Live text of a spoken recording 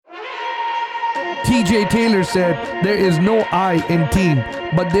TJ Taylor said, there is no I in team,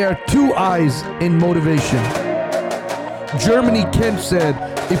 but there are two I's in motivation. Germany Kent said,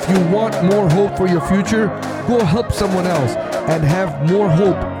 if you want more hope for your future, go help someone else and have more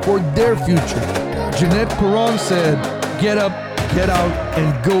hope for their future. Jeanette Perron said, get up, get out,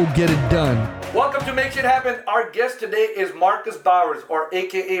 and go get it done. Welcome to Make Shit Happen. Our guest today is Marcus Bowers, or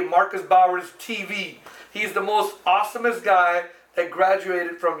AKA Marcus Bowers TV. He's the most awesomest guy that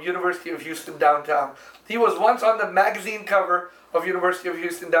graduated from University of Houston downtown. He was once on the magazine cover of University of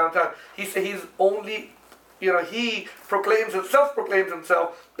Houston downtown. He said he's only, he self-proclaims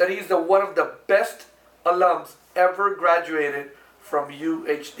himself that he's one of the best alums ever graduated from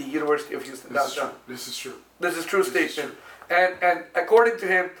UHD, University of Houston downtown. This is true. This is true statement. And according to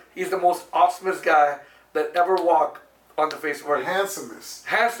him, he's the most awesomest guy that ever walked on the face of earth. Handsomest.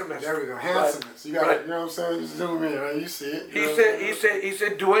 There we go. Handsomest. Right. You got it. You know what I'm saying? You zoom in, right? You see it. He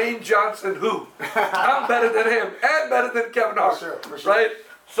said, Dwayne Johnson who? I'm better than him and better than Kevin Hart. For sure. Right?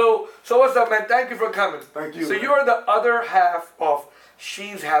 So what's up, man? Thank you for coming. Thank you. So you're the other half of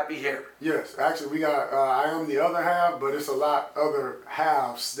She's Happy Here. Yes, actually we got, I am the other half, but it's a lot other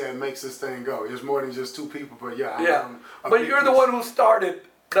halves that makes this thing go. It's more than just two people, but I am but you're the one who started,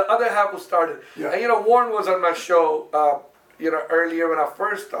 the other half who started. Yeah. And Warren was on my show, earlier when I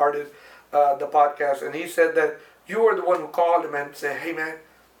first started the podcast, and he said that you were the one who called him and said, hey man,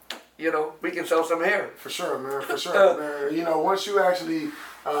 we can sell some hair. For sure, man, for sure. Man. Once you actually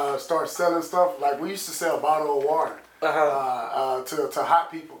start selling stuff, like we used to sell a bottle of water. To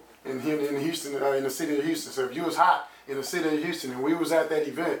hot people in Houston, in the city of Houston. So if you was hot in the city of Houston and we was at that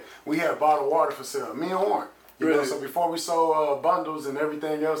event, we had bottled water for sale. Me and Warren. Really? So before we sold bundles and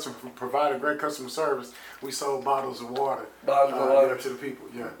everything else and provided great customer service, we sold bottles of water. To the people.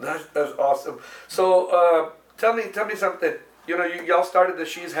 Yeah. That's awesome. So tell me something. Y'all started the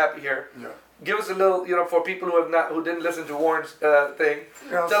She's Happy Here. Yeah. Give us a little, for people who didn't listen to Warren's thing.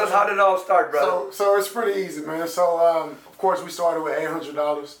 Tell us how did it all start, brother. So it's pretty easy, man. So of course we started with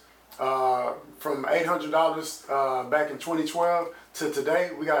 $800. From $800 back in 2012 to today,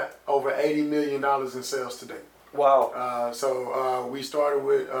 we got over $80 million in sales today. Wow. So we started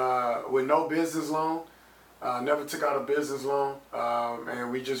with no business loan. Never took out a business loan,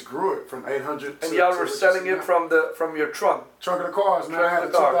 and we just grew it from 800. And y'all were selling it from your trunk. Trunk of the cars, man. I had a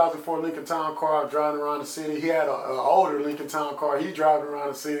 2004 Lincoln Town car driving around the city. He had an older Lincoln Town car. He driving around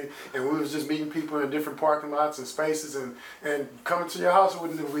the city, and we was just meeting people in different parking lots and spaces, and coming to your house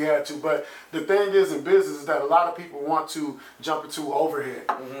if we had to. But the thing is, in business, is that a lot of people want to jump into overhead.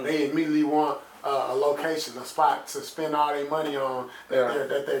 Mm-hmm. They immediately want a location, a spot to spend all their money on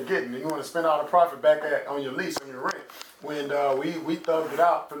that they're getting. You want to spend all the profit back on your lease, on your rent. When we thugged it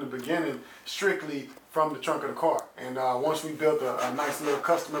out from the beginning, strictly from the trunk of the car. And once we built a nice little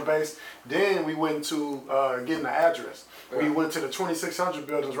customer base, then we went to getting the address. Yeah. We went to the 2600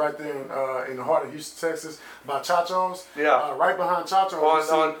 buildings right there in the heart of Houston, Texas, by Chacho's. Yeah. Right behind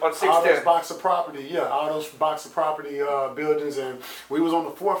Chacho's. On 610. All those box of property, all those box of property buildings, and we was on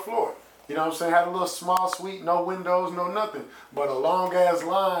the 4th floor. You know what I'm saying? Had a little small suite, no windows, no nothing. But a long ass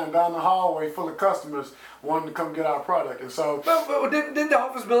line down the hallway full of customers wanting to come get our product. And so But didn't the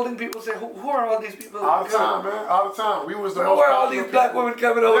office building people say, who are all these people? All the time, man. All the time. We was the most where are all popular these black women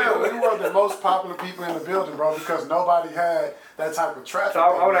coming over? Yeah, we were the most popular people in the building, bro, because nobody had that type of traffic. So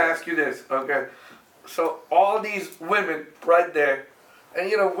I want to ask you this, okay? So all these women right there,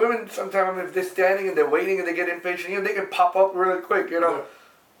 and women sometimes if they're standing and they're waiting and they get impatient, they can pop up really quick, Yeah.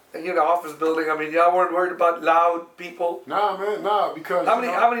 And office building. I mean, y'all weren't worried about loud people. Nah, man, because how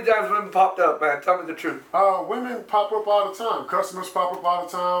many times women popped up, man? Tell me the truth. Women pop up all the time. Customers pop up all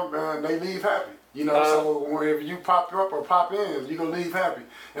the time, and they leave happy. So if you pop up or pop in, you gonna leave happy.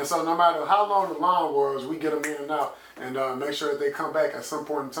 And so no matter how long the line was, we get them in and out, and make sure that they come back at some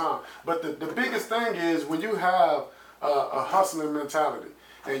point in time. But the biggest thing is when you have a hustling mentality,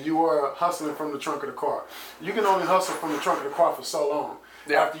 and you are hustling from the trunk of the car. You can only hustle from the trunk of the car for so long.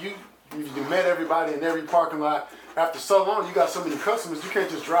 Yeah. After you met everybody in every parking lot, after so long you got so many customers, you can't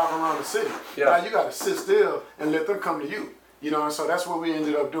just drive around the city. Yeah. Now you got to sit still and let them come to you. And so that's what we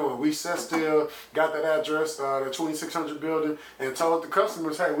ended up doing. We sat still, got that address, the 2600 building, and told the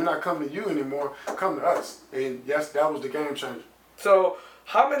customers, hey, we're not coming to you anymore, come to us. And that was the game changer. So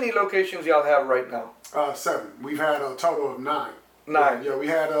how many locations y'all have right now? 7. We've had a total of 9. 9. Yeah, we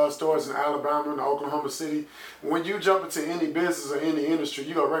had stores in Alabama and Oklahoma City. When you jump into any business or any industry,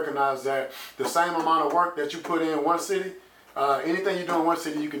 you're going to recognize that the same amount of work that you put in one city, anything you do in one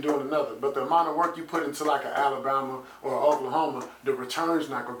city, you can do in another. But the amount of work you put into like an Alabama or Oklahoma, the return's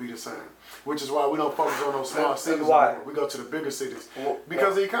not going to be the same. which is why we don't focus on those small cities why? anymore. We go to the bigger cities because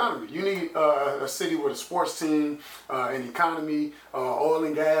of the economy. You need a city with a sports team, an economy, oil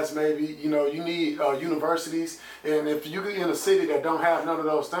and gas maybe. You know, you need universities, and if you get in a city that don't have none of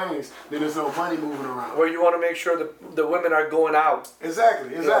those things, then there's no money moving around. Where you want to make sure that the women are going out.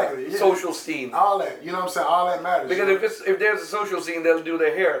 Exactly. Yeah. Social scene. All that, you know what I'm saying? All that matters. Because if there's a social scene, they'll do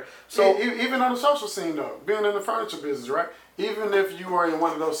their hair. So even on the social scene though, being in the furniture business, right? Even if you were in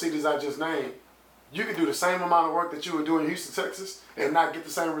one of those cities I just named, you could do the same amount of work that you would do in Houston, Texas, and not get the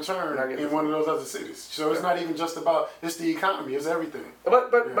same return in one of those other cities. So it's not even just about, it's the economy, it's everything.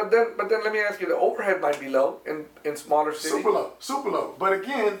 But then let me ask you, the overhead might be low in smaller cities. Super low. But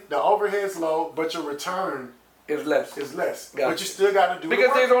again, the overhead's low, but your return is less. Gotcha. But you still got to do because the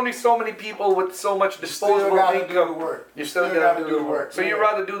work. there's only so many people with so much disposable income. Do the work. You still got to do the work. So you'd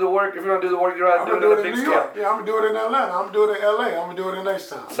rather do the work, if you're going to do the work, you'd rather do it in a big scale. Yeah, I'm going to do it in Atlanta. I'm going to do it in LA. I'm going to do it in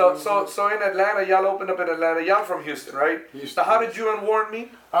H-Town. So in Atlanta, y'all opened up in Atlanta. Y'all from Houston, right? Houston. So how did you and Warren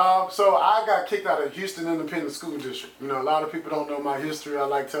meet? So I got kicked out of Houston Independent School District. You know, a lot of people don't know my history. I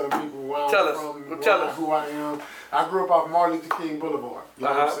like telling people where I'm from, who I am. I grew up off Martin Luther King Boulevard. You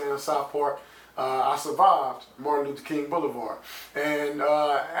know what I'm saying? South Park. I survived Martin Luther King Boulevard. And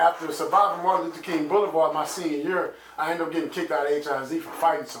after surviving Martin Luther King Boulevard my senior year, I ended up getting kicked out of HIZ for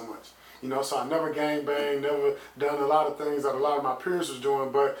fighting so much. You know, so I never gangbanged, never done a lot of things that a lot of my peers was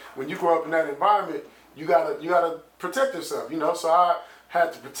doing. But when you grow up in that environment, you gotta protect yourself, you know. So I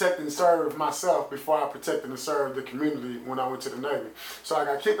had to protect and serve myself before I protected and served the community when I went to the Navy. So I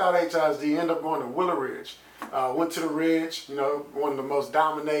got kicked out of HISD, ended up going to Willow Ridge. Went to the Ridge, you know, one of the most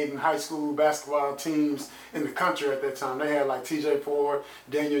dominating high school basketball teams in the country at that time. They had like TJ Ford,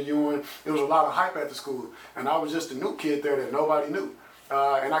 Daniel Ewing. It was a lot of hype at the school. And I was just a new kid there that nobody knew.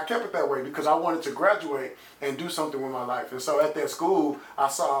 And I kept it that way because I wanted to graduate and do something with my life. And so at that school, I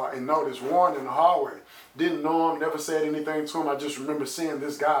saw and noticed Warren in the hallway. Didn't know him, never said anything to him. I just remember seeing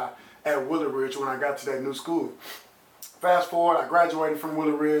this guy at Willow Ridge when I got to that new school. Fast forward, I graduated from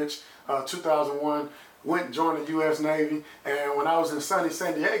Willow Ridge, 2001. Went and joined the U.S. Navy, and when I was in sunny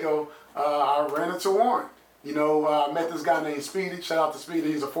San Diego, I ran into Warren. You know, I met this guy named Speedy. Shout out to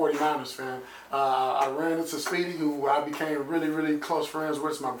Speedy, he's a 49ers fan. I ran into Speedy, who I became really, really close friends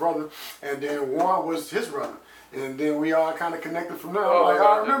with, my brother, and then Warren was his brother. And then we all kind of connected from there. I'm like,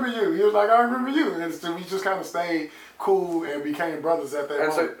 I remember you. He was like, I remember you. And so we just kind of stayed cool and became brothers at that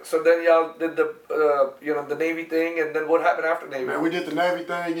moment. So then y'all did the the Navy thing, and then what happened after Navy? Man, we did the Navy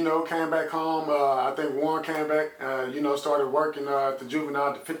thing, you know, came back home. I think Warren came back, started working at the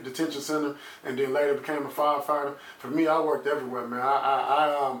Juvenile Detention Center, and then later became a firefighter. For me, I worked everywhere, man.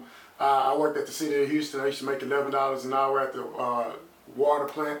 I worked at the city of Houston. I used to make $11 an hour at the water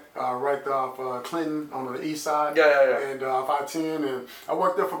plant right off Clinton on the east side. And off I-10, and I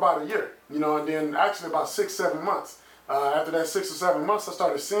worked there for about a year, you know, and then actually about 6-7 months. After that 6 or 7 months, I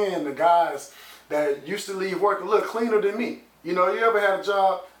started seeing the guys that used to leave work a little cleaner than me. You know, you ever had a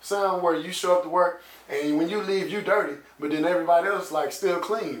job, Sam, where you show up to work and when you leave, you dirty, but then everybody else like still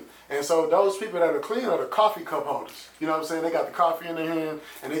clean. And so those people that are clean are the coffee cup holders. You know what I'm saying? They got the coffee in their hand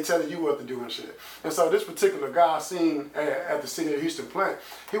and they telling you what to do and shit. And so this particular guy I seen at the City of Houston plant,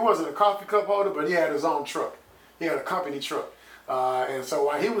 he wasn't a coffee cup holder, but he had his own truck. He had a company truck. And so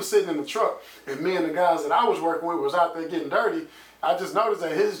while he was sitting in the truck and me and the guys that I was working with was out there getting dirty, I just noticed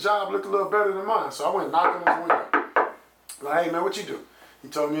that his job looked a little better than mine. So I went knocking on his window. Like, hey man, what you do? He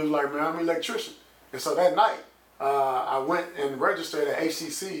told me, he was like, man, I'm an electrician. And so that night, I went and registered at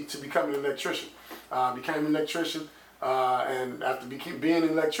ACC to become an electrician. Became an electrician, and after being an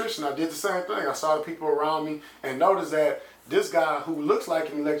electrician, I did the same thing. I saw the people around me and noticed that this guy who looks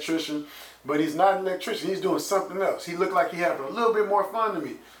like an electrician, but he's not an electrician, he's doing something else. He looked like he had a little bit more fun than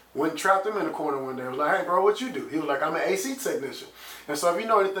me. Went and trapped him in a corner one day. I was like, hey bro, what you do? He was like, I'm an AC technician. And so if you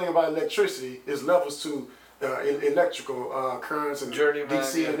know anything about electricity, it's levels to electrical currents and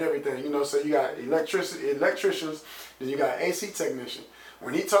DC and everything, you know. So you got electricians, then you got AC technician.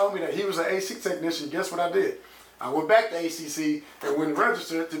 When he told me that he was an AC technician, guess what I did? I went back to ACC and went and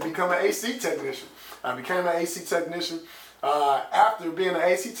registered to become an AC technician. I became an AC technician. After being an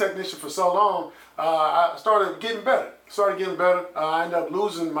AC technician for so long, I started getting better. I ended up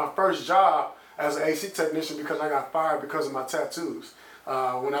losing my first job as an AC technician because I got fired because of my tattoos.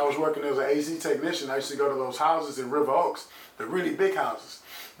 When I was working as an AC technician, I used to go to those houses in River Oaks, the really big houses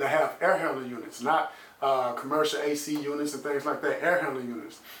that have air handler units, not commercial AC units and things like that, air handler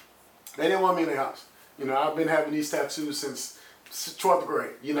units. They didn't want me in their house. You know, I've been having these tattoos since 12th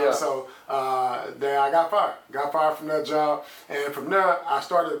grade, you know, so there I got fired from that job. And from there, I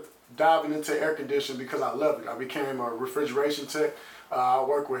started diving into air conditioning because I loved it. I became a refrigeration tech. I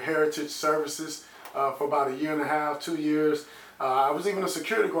worked with Heritage Services for about a year and a half, 2 years. I was even a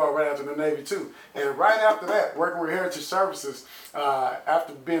security guard right after the Navy too. And right after that, working with Heritage Services,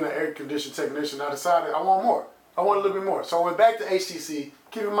 after being an air conditioning technician, I decided I want more. I want a little bit more. So I went back to HCC.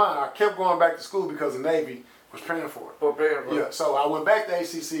 Keep in mind, I kept going back to school because the Navy was paying for it. Yeah, so I went back to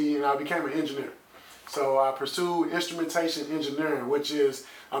HCC and I became an engineer. So I pursued instrumentation engineering, which is,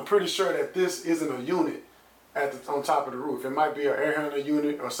 I'm pretty sure that this isn't a unit on top of the roof. It might be an air handler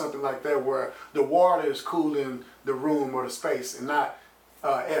unit or something like that where the water is cooling the room or the space and not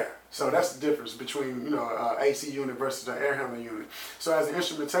air. So that's the difference between, you know, AC unit versus an air handler unit. So as an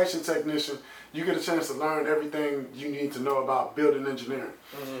instrumentation technician, you get a chance to learn everything you need to know about building engineering.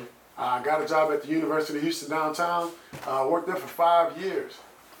 Mm-hmm. I got a job at the University of Houston downtown. Worked there for 5 years.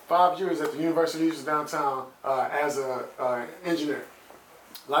 5 years at the University of Houston downtown as an engineer.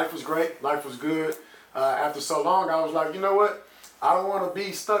 Life was great. Life was good. After so long, I was like, you know what? I don't want to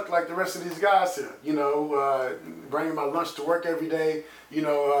be stuck like the rest of these guys here. You know, bringing my lunch to work every day, you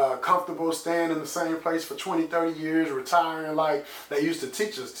know, comfortable staying in the same place for 20, 30 years, retiring like they used to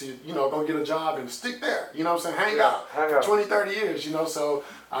teach us to, you know, go get a job and stick there. You know what I'm saying? Hang out for 20, 30 years, you know. So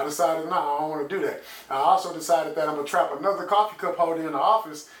I decided, no, I don't want to do that. I also decided that I'm going to trap another coffee cup holder in the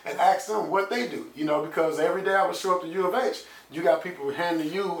office and ask them what they do, you know, because every day I would show up to U of H, you got people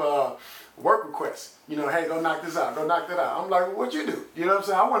handing you work requests. You know, hey, go knock this out, go knock that out. I'm like, well, what'd you do? You know what I'm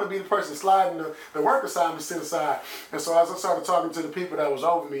saying? I want to be the person sliding the work assignments to the side. And so as I started talking to the people that was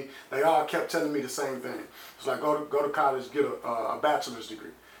over me, they all kept telling me the same thing. It's like, go to college, get a bachelor's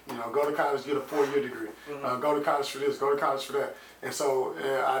degree. You know, go to college, get a 4-year degree. Mm-hmm. Go to college for this, go to college for that. And so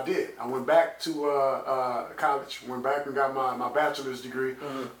I did. I went back to college, went back and got my bachelor's degree.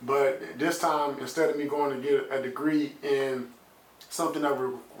 Mm-hmm. But this time, instead of me going to get a degree in something that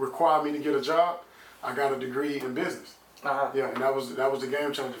would require me to get a job, I got a degree in business. Yeah, and that was the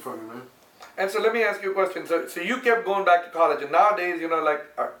game changer for me, man. And so let me ask you a question. So you kept going back to college, and nowadays, you know, like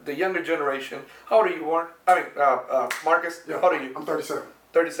the younger generation. How old are you, Warren? I mean, Marcus. Yeah, how old are you? I'm 37.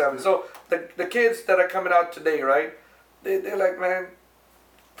 37. Yeah. So the kids that are coming out today, right? They're like, man,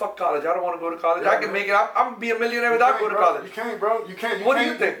 fuck college. I don't want to go to college. Yeah, I can make it. I'm gonna be a millionaire without going to college. You can't, bro. You can't. What do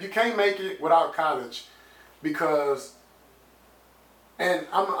you think? You can't make it without college, because. And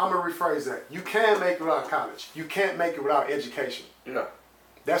I'm going to rephrase that. You can make it without college. You can't make it without education. Yeah.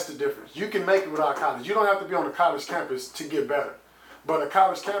 That's the difference. You can make it without college. You don't have to be on a college campus to get better. But a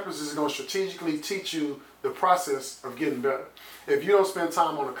college campus is going to strategically teach you the process of getting better. If you don't spend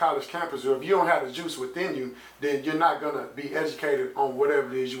time on a college campus, or if you don't have the juice within you, then you're not going to be educated on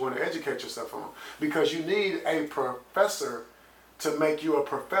whatever it is you want to educate yourself on. Because you need a professor to make you a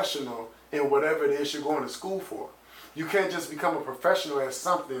professional in whatever it is you're going to school for. You can't just become a professional at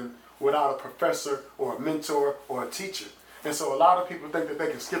something without a professor or a mentor or a teacher. And so a lot of people think that they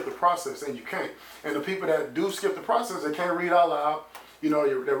can skip the process, and you can't. And the people that do skip the process, they can't read out loud. You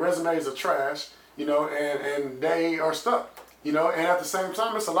know, their resumes are trash, you know, and they are stuck. You know, and at the same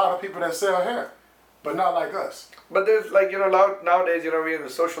time, it's a lot of people that sell hair, but not like us. But there's like, you know, nowadays, you know, we're in the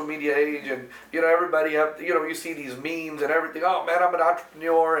social media age, and, you know, everybody have, you know, you see these memes and everything. Oh man, I'm an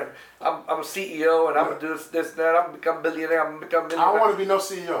entrepreneur, and I'm a CEO, and I'm gonna do this, that. I'm gonna become billionaire. I'm gonna become millionaire. I don't want to be no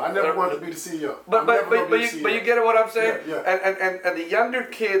CEO. I never wanted to be the CEO. But you get what I'm saying? Yeah. And the younger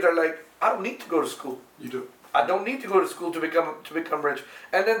kids are like, I don't need to go to school. You do. I don't need to go to school to become rich.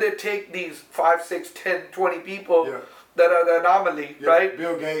 And then they take these 5, 6, 10, 20 people. Yeah. That are the anomaly, right?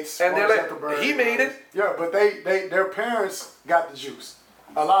 Bill Gates, and Mark they're like, Zuckerberg, he made it. Yeah, but their parents got the juice.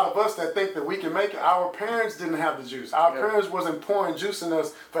 A lot of us that think that we can make it, our parents didn't have the juice. Our parents wasn't pouring juice in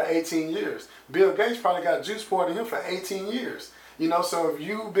us for 18 years. Bill Gates probably got juice poured in him for 18 years. You know, so if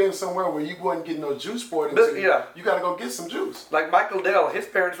you've been somewhere where you wasn't getting no juice poured into you, you got to go get some juice. Like Michael Dell, his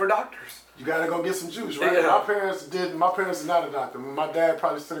parents were doctors. You gotta go get some juice, right? Yeah. My parents is not a doctor. My dad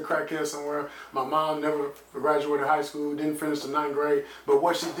probably still a crackhead somewhere. My mom never graduated high school, didn't finish the 9th grade. But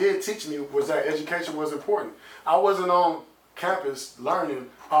what she did teach me was that education was important. I wasn't on campus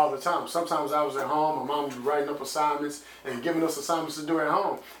learning all the time. Sometimes I was at home. My mom was writing up assignments and giving us assignments to do at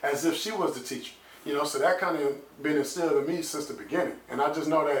home as if she was the teacher. You know, so that kind of been instilled in me since the beginning. And I just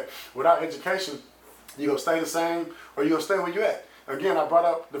know that without education, you're gonna stay the same or you're gonna stay where you at. Again, I brought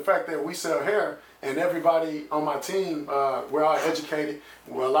up the fact that we sell hair, and everybody on my team, we're all educated.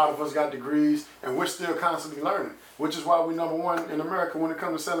 Well, a lot of us got degrees, and we're still constantly learning, which is why we're #1 in America when it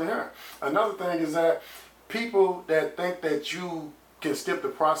comes to selling hair. Another thing is that people that think that you can skip the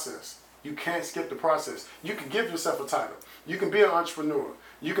process, you can't skip the process. You can give yourself a title. You can be an entrepreneur.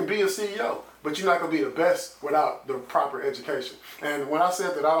 You can be a CEO, but you're not going to be the best without the proper education. And when I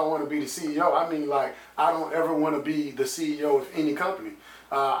said that I don't want to be the CEO, I mean like I don't ever want to be the CEO of any company.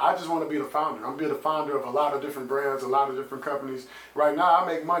 I just want to be the founder. I'm be the founder of a lot of different brands, a lot of different companies. Right now, I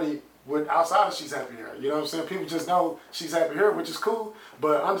make money with outside of She's Happy Here. You know what I'm saying? People just know She's Happy Here, which is cool.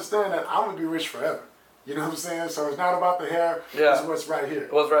 But understand that I'm gonna be rich forever. You know what I'm saying? So it's not about the hair. Yeah. It's what's right here.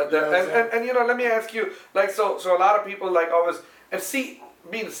 What's right there. You know what I'm saying? And you know, let me ask you, like, so a lot of people like always, and see,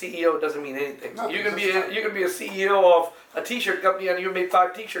 being a CEO doesn't mean anything. Nothing, You can be a CEO of a T-shirt company and you make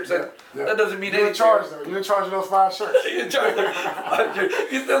 5 T-shirts, and that doesn't mean anything. You're in charge though. You're in charge of those 5 shirts. You're in charge.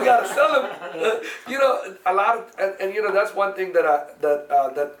 You still gotta sell them. You know, a lot of, and you know, that's one thing that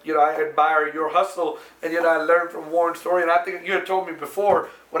you know, I admire your hustle, and you know, I learned from Warren's story, and I think you had told me before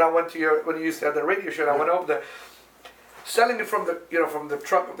when I went to when you used to have the radio show, and I went over there, selling it from the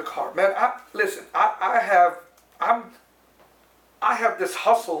trunk of the car. Man, I have this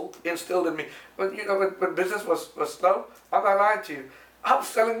hustle instilled in me. When you know when business was slow, I'm not lying to you. I was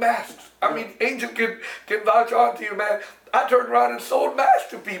selling masks. I mean, Angel can vouch on to you, man. I turned around and sold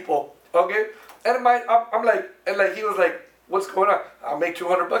masks to people. Okay, and I'm like, he was like, what's going on? I'll make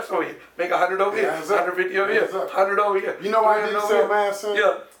 $200 over here. Make 100 over here. 150 over here. 100 over here. You know why I didn't sell masks?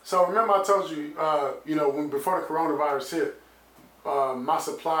 Yeah. So remember I told you, you know, before the coronavirus hit, my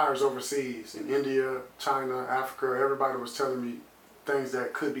suppliers overseas in India, China, Africa, everybody was telling me things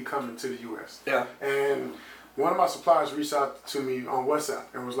that could be coming to the U.S. Yeah. And one of my suppliers reached out to me on WhatsApp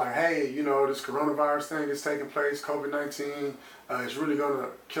and was like, hey, you know, this coronavirus thing is taking place, COVID-19. It's really going to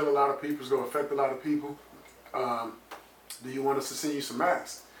kill a lot of people. It's going to affect a lot of people. Do you want us to send you some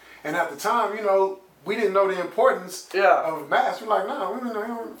masks? And at the time, you know, we didn't know the importance of masks. We're like, no, we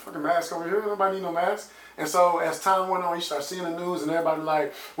don't need fucking mask over here. Nobody need no mask. And so as time went on, you start seeing the news and everybody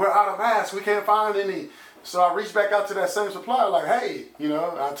like, we're out of masks. We can't find any. So I reached back out to that same supplier like, hey, you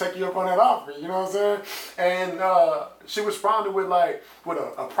know, I'll take you up on that offer. You know what I'm saying? And she responded with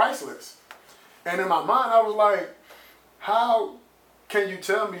a price list. And in my mind, I was like, how can you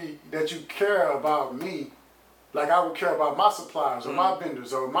tell me that you care about me like I would care about my suppliers or my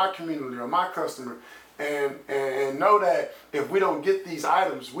vendors or my community or my customer, and know that if we don't get these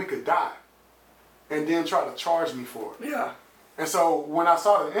items, we could die, and then try to charge me for it. Yeah. And so when I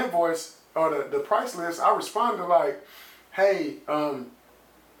saw the invoice or the price list, I responded like, hey,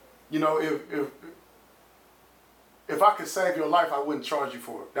 you know, if I could save your life, I wouldn't charge you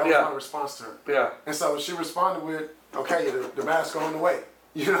for it. That was my response to her. Yeah. And so she responded with, okay, the mask on the way.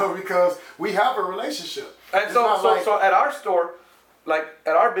 You know, because we have a relationship. And so at our store, like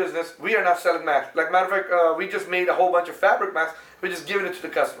at our business, we are not selling masks. Like matter of fact, we just made a whole bunch of fabric masks. We're just giving it to the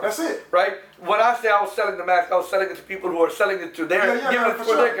customer. That's it. Right? When I say I was selling the mask, I was selling it to people who are selling it to their, giving it for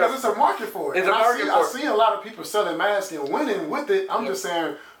to their because it's a market for it. It's a market for it. I see a lot of people selling masks and winning with it. I'm just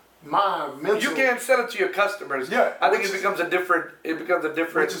saying, my mental. You can't sell it to your customers. Yeah, I think it becomes a different.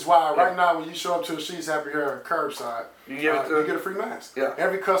 Which is why right now when you show up to She's Happy Here curbside, you get a free mask. Yeah.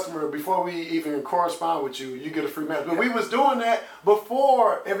 Every customer, before we even correspond with you, you get a free mask. But we was doing that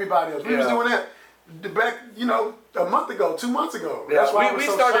before everybody else. We was doing that back, you know, a month ago, 2 months ago. Yeah. That's why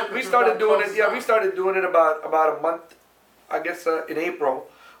we started doing it. Yeah, we started doing it about a month, I guess, in April.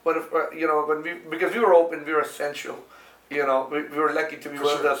 When because we were open, we were essential. You know, we were lucky to be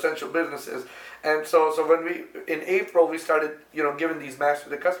one of the essential businesses. And so when in April, we started, you know, giving these masks to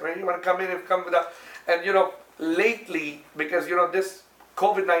the customer. Hey, you want to come in and come with that? And, you know, lately, because, you know, this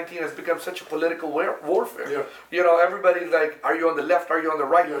COVID-19 has become such a political warfare. Yeah. You know, everybody's like, are you on the left? Are you on the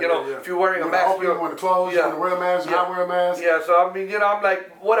right? If you're wearing a mask. You want to close, you want to wear a mask, not wear a mask. Yeah, so I mean, you know, I'm like,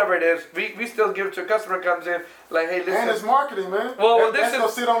 whatever it is, we still give it to a customer comes in, like, hey, listen. And it's marketing, man. Well, that's going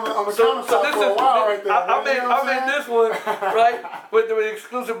to sit on the countertop for a while right there. I made this one, right, with the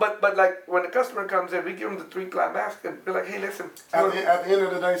exclusive, but like, when the customer comes in, we give them the 3-ply mask and be like, hey, listen. At the end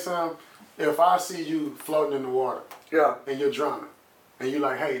of the day, Sam, if I see you floating in the water and you're drowning, and you're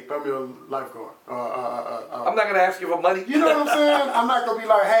like, hey, throw me a lifeguard. I'm not going to ask you for money. You know what I'm saying? I'm not going to be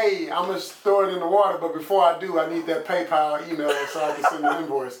like, hey, I'm going to throw it in the water, but before I do, I need that PayPal email so I can send the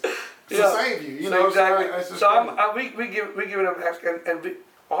invoice to save you. You know exactly. So we give it a mask, and we,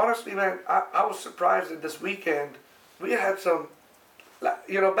 honestly, man, I was surprised that this weekend we had some,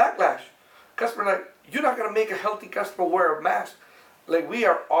 you know, backlash. Customer like, you're not going to make a healthy customer wear a mask. Like, we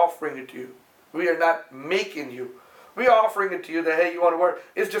are offering it to you. We are not making you. We are offering it to you that, hey, you want to wear it.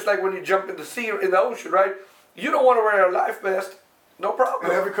 It's just like when you jump in the sea or in the ocean, right? You don't want to wear a life vest, no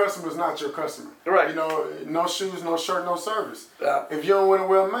problem. And every customer is not your customer. Right. You know, no shoes, no shirt, no service. Yeah. If you don't want to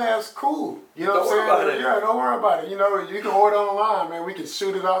wear a mask, cool. You know what I'm saying? Don't worry about it. Yeah, don't worry about it. You know, you can order online, man. We can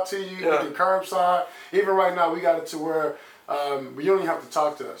shoot it out to you. We can curbside. Even right now, we got it to where But you don't even have to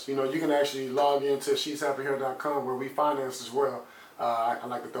talk to us. You know, you can actually log into she'shappyhair.com where we finance as well. I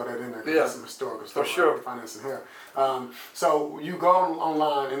like to throw that in there because that's some historical stuff. For sure. Right? Financing hair. So you go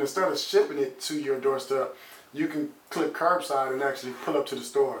online, and instead of shipping it to your doorstep, you can click curbside and actually pull up to the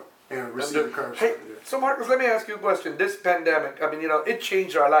store and receive the curbside. Hey, so Marcus, let me ask you a question. This pandemic, I mean, you know, it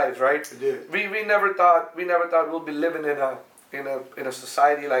changed our lives, right? It did. We never thought we'll be living in a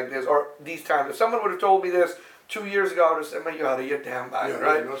society like this or these times. If someone would have told me this 2 years ago, I would have said, man, you're out of your damn mind,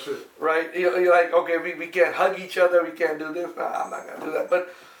 right? No shit. Right? You're like, okay, we can't hug each other, we can't do this. Nah, I'm not gonna do that.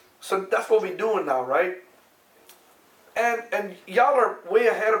 But so that's what we're doing now, right? And y'all are way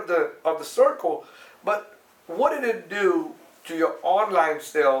ahead of the circle. But what did it do to your online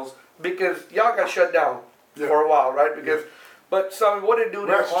sales? Because y'all got shut down for a while, right? Because but so what did it do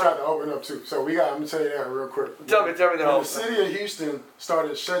to we actually tried to open up too. So I'm gonna tell you that real quick. Tell me the When whole the city of Houston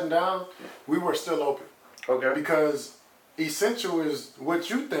started shutting down, we were still open. Okay. Because essential is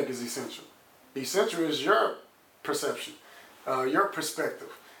what you think is essential. Essential is your perception, your perspective.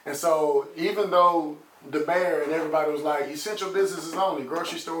 And so even though the mayor and everybody was like, essential businesses only,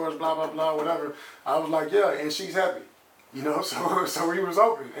 grocery stores, blah, blah, blah, whatever, I was like, yeah, and she's happy. You know, so we was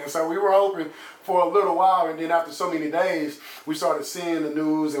open. And so we were open for a little while, and then after so many days, we started seeing the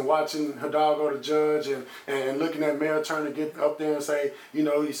news and watching Hidalgo, the judge, and looking at Mayor Turner get up there and say, you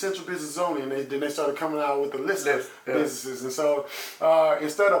know, essential business only, and then they started coming out with a list of businesses. And so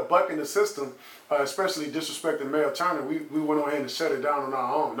instead of bucking the system, especially disrespecting Mayor Turner, we went on ahead and shut it down on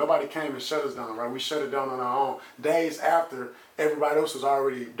our own. Nobody came and shut us down, right? We shut it down on our own days after everybody else was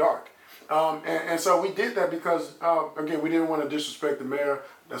already dark. And so we did that because, again, we didn't want to disrespect the mayor.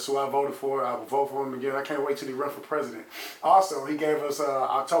 That's who I voted for. I will vote for him again. I can't wait till he run for president. Also, he gave us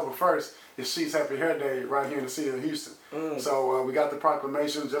October 1st, is She's Happy Hair Day right here in the city of Houston. So we got the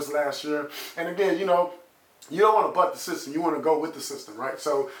proclamation just last year. And again, you know, you don't want to butt the system. You want to go with the system, right?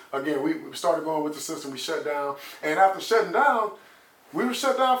 So again, we started going with the system. We shut down. And after shutting down, we were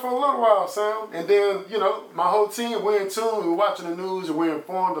shut down for a little while, Sam. And then, you know, my whole team, we're in tune, we're watching the news, and we're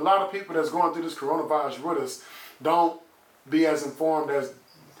informed. A lot of people that's going through this coronavirus with us don't be as informed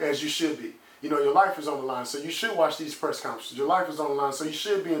as you should be. You know, your life is on the line, so you should watch these press conferences. Your life is on the line, so you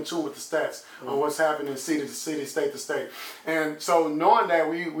should be in tune with the stats on what's happening city to city, state to state. And so knowing that,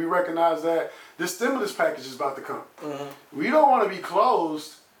 we recognize that this stimulus package is about to come. We don't want to be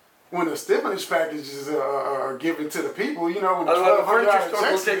closed when the stimulus packages are given to the people, you know, when the furniture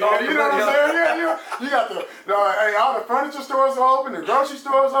store will take all your money. You know what I'm saying? Yeah, you got all the furniture stores are open, the grocery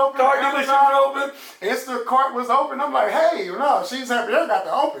stores open, Amazon open, Instacart was open. I'm like, hey, no, She's Happy Hair got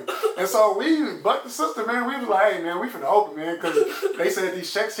to open. And so we bucked the system, man. We was like, hey, man, we finna open, man, because they said these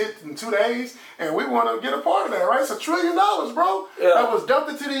checks hit in 2 days, and we want to get a part of that, right? It's $1 trillion, bro. Yeah. That was dumped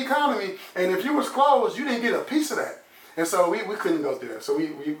into the economy, and if you was closed, you didn't get a piece of that. And so we couldn't go through that. So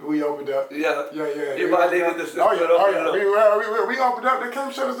we opened up. Yeah. You violated the system. We opened up. They came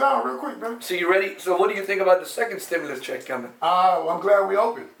shut us down real quick, man. So you ready? So what do you think about the second stimulus check coming? Well, I'm glad we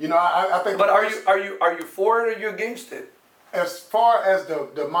opened. You know, I think. But are you for it or are you against it? As far as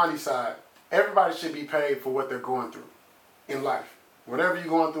the money side, everybody should be paid for what they're going through in life. Whatever you're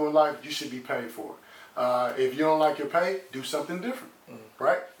going through in life, you should be paid for. If you don't like your pay, do something different.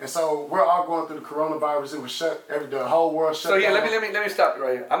 Right? And so we're all going through the coronavirus. It was shut, the whole world shut down. So let me stop you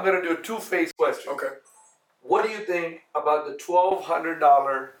right here. I'm going to do a two-phase question. Okay. What do you think about the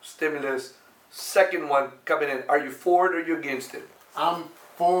 $1,200 stimulus, second one coming in? Are you for it or are you against it? I'm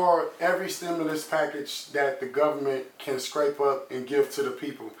for every stimulus package that the government can scrape up and give to the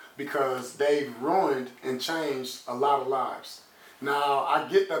people because they've ruined and changed a lot of lives. Now, I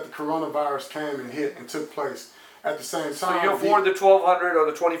get that the coronavirus came and hit and took place. At the same time, so you're for the $1,200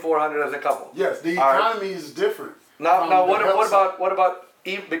 or the $2,400 as a couple? Yes, the economy is different. Now what about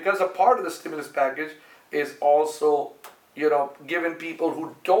because a part of the stimulus package is also, you know, giving people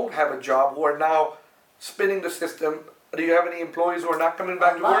who don't have a job who are now spinning the system. Do you have any employees who are not coming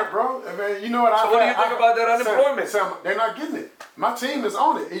back to work, bro? I mean, you know what? So what do you think about that unemployment? Sam, they're not getting it. My team is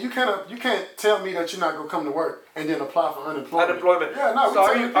on it. You can't tell me that you're not gonna come to work and then apply for unemployment. Yeah, no. So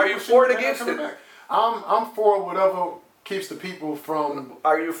are you for it or against it? Back. I'm for whatever keeps the people from.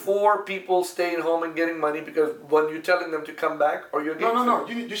 Are you for people staying home and getting money because when you're telling them to come back, or you're against No.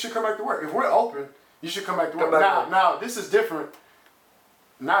 You should come back to work. If we're open, you should come back to work. Now this is different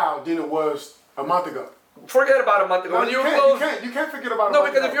now than it was a month ago. Forget about a month ago. No, you can't forget about a month ago.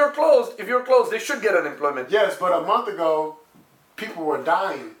 No, because if you're closed, they should get unemployment. Yes, but a month ago, people were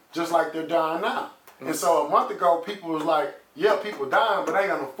dying just like they're dying now. And so a month ago, people was like, yeah, people dying, but they ain't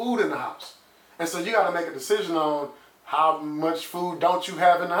got no food in the house. And so you got to make a decision on how much food don't you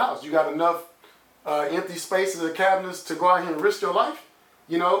have in the house. You got enough empty spaces or cabinets to go out here and risk your life,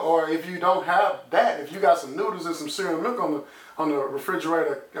 you know, or if you don't have that, if you got some noodles and some cereal and milk on the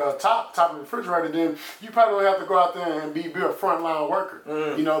refrigerator top of the refrigerator, then you probably don't have to go out there and be a frontline worker,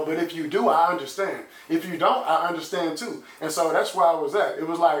 you know. But if you do, I understand. If you don't, I understand too. And so that's where I was at. It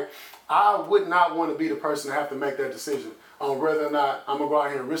was like I would not want to be the person to have to make that decision on whether or not I'm gonna go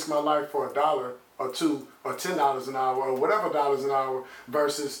out here and risk my life for $1 or $2 or $10 an hour or whatever dollars an hour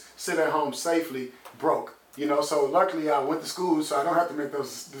versus sit at home safely broke. You know, so luckily I went to school, so I don't have to make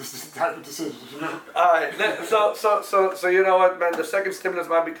this type of decisions. You know? All right. So you know what, man? The second stimulus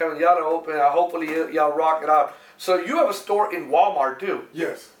might be coming. Y'all are open. Hopefully y'all rock it out. So you have a store in Walmart too.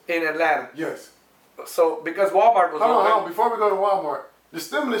 Yes. In Atlanta. Yes. So because Walmart was. Hold on. Before we go to Walmart, the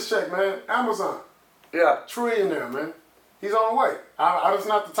stimulus check, man. Amazon. Yeah. Trillionaire, man. He's on the way. That's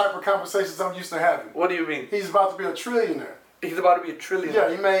not the type of conversations I'm used to having. What do you mean? He's about to be a trillionaire. He's about to be a trillionaire.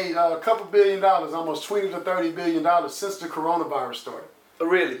 Yeah, he made a couple $1 billion, almost $20 to $30 billion since the coronavirus started.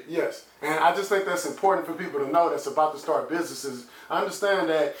 Really? Yes. And I just think that's important for people to know that's about to start businesses. I understand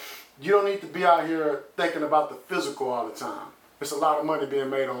that you don't need to be out here thinking about the physical all the time. There's a lot of money being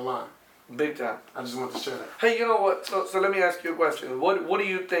made online. Big time. I just want to share that. Hey, you know what? So let me ask you a question. What do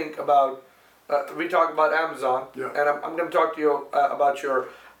you think about? We talk about Amazon, Yeah. and I'm going to talk to you about your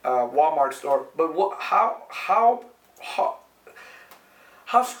Walmart store. But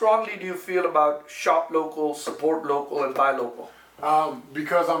how strongly do you feel about shop local, support local, and buy local?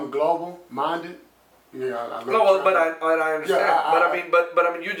 Because I'm global minded. Yeah, I love No, well, China. but I understand. Yeah, but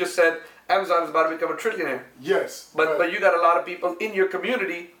I mean, you just said Amazon is about to become a trillionaire. Yes. But you got a lot of people in your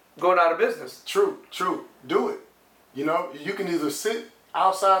community going out of business. True. Do it. You know, you can either sit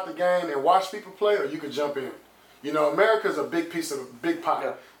outside the game and watch people play, or you can jump in. You know, America's a big piece of a big pie.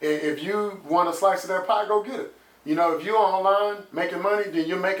 Yeah. And if you want a slice of that pie, go get it. You know, if you're online making money, then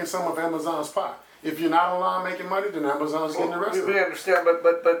you're making some of Amazon's pie. If you're not online making money, then Amazon's getting the rest of We it. understand,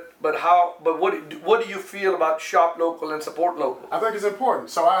 but what do you feel about shop local and support local? I think it's important.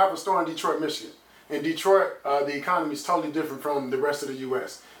 So I have a store in Detroit, Michigan. In Detroit, the economy is totally different from the rest of the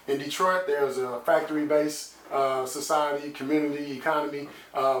U.S. In Detroit, there's a factory-based society, community, economy.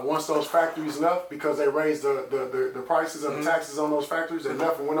 Once those factories left, because they raised the prices of the taxes on those factories, they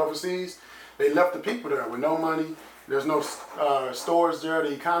left and went overseas. They left the people there with no money. There's no stores there.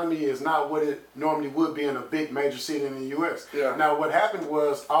 The economy is not what it normally would be in a big major city in the U.S. Yeah. Now, what happened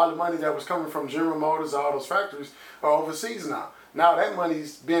was all the money that was coming from General Motors, all those factories, are overseas now. Now that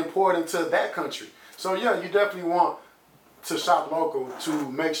money's being poured into that country. So yeah, you definitely want to shop local to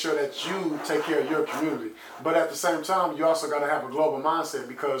make sure that you take care of your community. But at the same time, you also got to have a global mindset,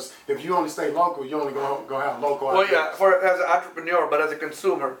 because if you only stay local, you only gonna have local. Well, yeah, as an entrepreneur, but as a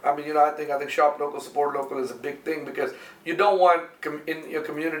consumer, I mean, you know, I think shop local, support local is a big thing, because you don't want in your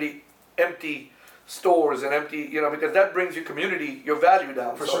community empty stores and empty, you know, because that brings your community, your value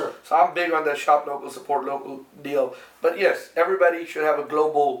down. For sure. So I'm big on that shop local, support local deal. But yes, everybody should have a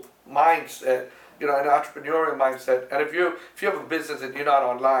global mindset, you know, an entrepreneurial mindset. And if you have a business and you're not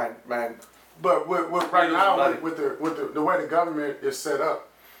online, man. But with right now, with the way the government is set up,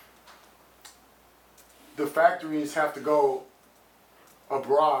 the factories have to go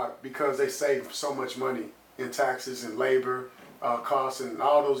abroad because they save so much money in taxes and labor costs and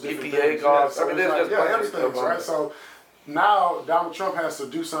all those different EPA things. costs. Yeah, so I mean, there's like, just everything, right? So now Donald Trump has to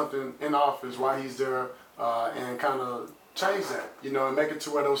do something in office while he's there and kind of change that, you know, and make it to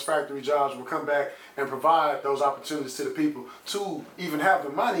where those factory jobs will come back and provide those opportunities to the people to even have the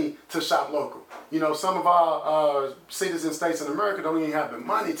money to shop local. You know, some of our cities and states in America don't even have the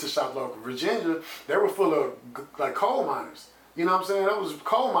money to shop local. Virginia, they were full of like coal miners. You know what I'm saying? That was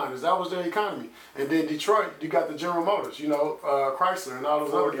coal miners. That was their economy. And then Detroit, you got the General Motors, you know, Chrysler and all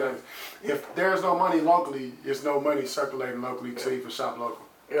those other things. If there's no money locally, there's no money circulating locally to even shop local.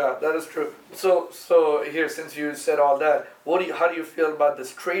 Yeah, that is true. So here, since you said all that, how do you feel about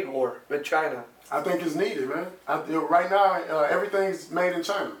this trade war with China? I think it's needed, man. Right now, everything's made in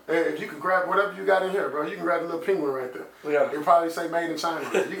China. If you can grab whatever you got in here, bro, you can grab the little penguin right there. Yeah. It probably say made in China.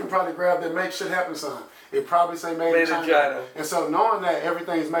 You can probably grab that make shit happen sign. It probably say made in China. And so knowing that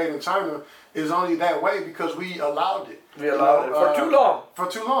everything's made in China is only that way because we allowed it. We allowed it for too long. For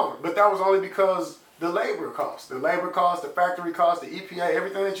too long. But that was only because the labor cost, the factory cost, the EPA,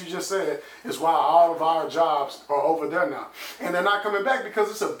 everything that you just said is why all of our jobs are over there now. And they're not coming back because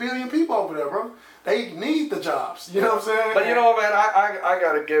it's 1 billion people over there, bro. They need the jobs. You know what I'm saying? But you know, man, I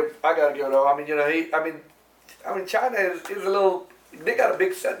gotta give it up. I mean, you know, I mean, China is a little. They got a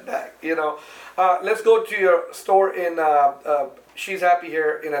big setback. You know, let's go to your store in. She's Happy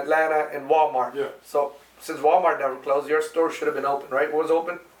here in Atlanta and Walmart. Yeah. So since Walmart never closed, your store should have been open, right? What was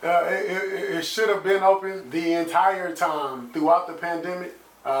open? It should have been open the entire time throughout the pandemic.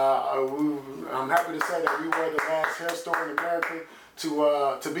 I'm happy to say that we were the last hair store in America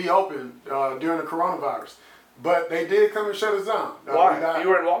to be open during the coronavirus. But they did come and shut us down. Why? You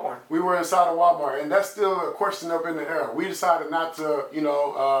were in Walmart. We were inside of Walmart, and that's still a question up in the air. We decided not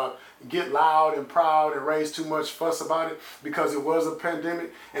to, get loud and proud and raise too much fuss about it because it was a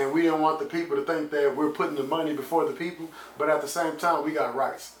pandemic, and we didn't want the people to think that we're putting the money before the people. But at the same time, we got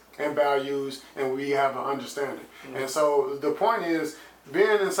rights and values, and we have an understanding. Mm-hmm. And so the point is,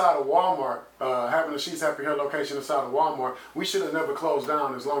 being inside of Walmart, having a Sheets Happy Hair location inside of Walmart, we should have never closed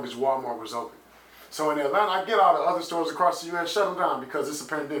down as long as Walmart was open. So in Atlanta, I get all the other stores across the U.S. shut them down because it's a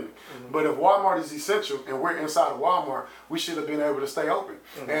pandemic. Mm-hmm. But if Walmart is essential and we're inside of Walmart, we should have been able to stay open.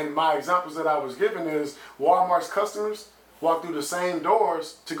 Mm-hmm. And my examples that I was given is Walmart's customers walk through the same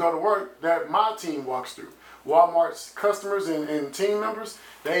doors to go to work that my team walks through. Walmart's customers and team members,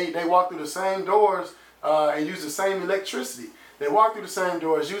 they walk through the same doors and use the same electricity. They walk through the same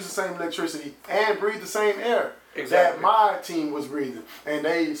doors, use the same electricity, and breathe the same air that my team was breathing. And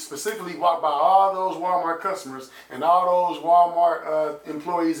they specifically walked by all those Walmart customers and all those Walmart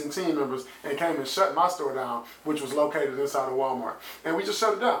employees and team members and came and shut my store down, which was located inside of Walmart. And we just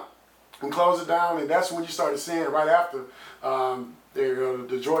shut it down and closed it down. And that's when you started seeing right after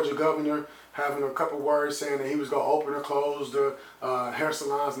the Georgia governor having a couple words saying that he was going to open or close the hair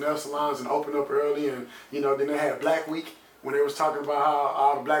salons, nail salons, and open up early. And, then they had Black Week, when they was talking about how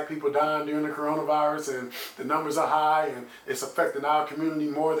all the black people dying during the coronavirus and the numbers are high and it's affecting our community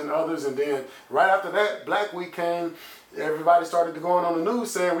more than others. And then right after that, Black Week came, everybody started going on the news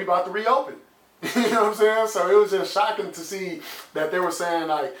saying we about to reopen. You know what I'm saying? So it was just shocking to see that they were saying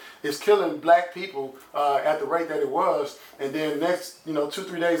like it's killing black people at the rate that it was. And then next,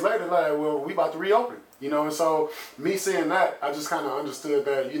 2-3 days later, like, well, we about to reopen. And so me seeing that, I just kind of understood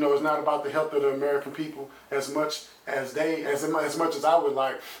that, it's not about the health of the American people as much as much as I would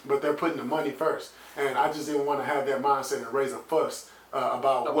like, but they're putting the money first. And I just didn't want to have that mindset and raise a fuss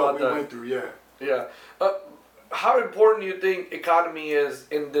about what we went through. Yeah. Yeah. How important do you think economy is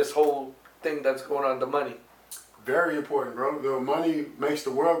in this whole thing that's going on, the money? Very important, bro. The money makes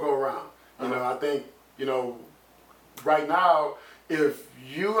the world go around. I think, right now, if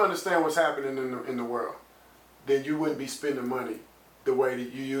you understand what's happening in the world, then you wouldn't be spending money the way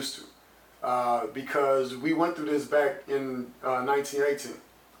that you used to. Because we went through this back in 1918.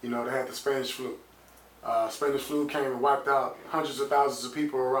 They had the Spanish flu. Spanish flu came and wiped out hundreds of thousands of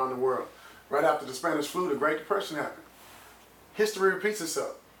people around the world. Right after the Spanish flu, the Great Depression happened. History repeats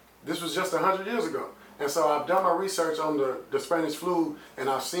itself. This was just 100 years ago. And so I've done my research on the Spanish flu, and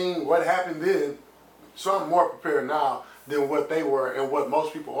I've seen what happened then. So I'm more prepared now than what they were and what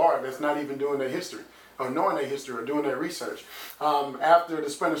most people are that's not even doing their history or knowing their history or doing their research. After the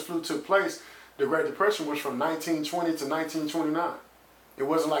Spanish flu took place, the Great Depression was from 1920 to 1929. It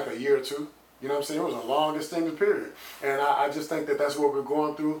wasn't like a year or two. You know what I'm saying? It was a long extended period. And I just think that that's what we're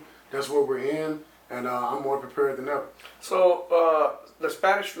going through. That's what we're in. And I'm more prepared than ever. So the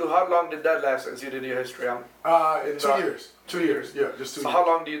Spanish flu, how long did that last since you did your history? 2 years. 2 years. Yeah, just 2 years. So how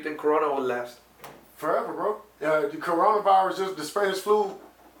long do you think Corona will last? Forever, bro. The coronavirus, the Spanish flu,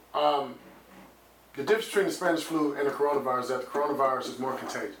 the difference between the Spanish flu and the coronavirus is that the coronavirus is more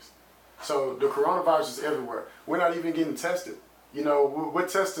contagious. So the coronavirus is everywhere. We're not even getting tested. We're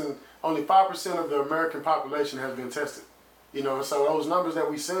testing, only 5% of the American population has been tested. And so those numbers that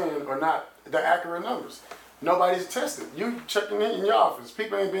we're seeing are not the accurate numbers. Nobody's tested. You checking in your office.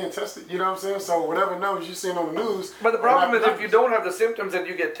 People ain't being tested. You know what I'm saying? So whatever numbers you're seeing on the news. But the problem is if you don't have the symptoms and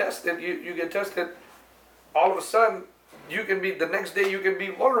you get tested, you get tested, all of a sudden, you can be, the next day you can be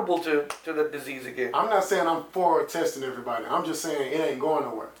vulnerable to the disease again. I'm not saying I'm for testing everybody. I'm just saying it ain't going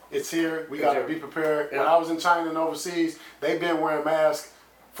nowhere. It's here. We got to be prepared. Yeah. When I was in China and overseas, they've been wearing masks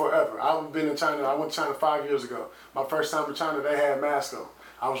forever. I've been in China. I went to China 5 years ago. My first time in China, they had masks on.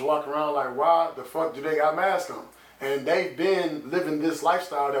 I was walking around like, why the fuck do they got masks on? And they've been living this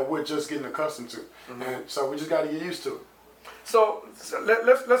lifestyle that we're just getting accustomed to. Mm-hmm. And so we just got to get used to it. So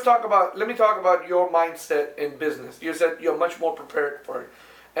let's talk about, let me talk about your mindset in business. You said you're much more prepared for it.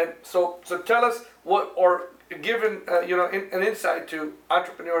 And so tell us what, or given, an insight to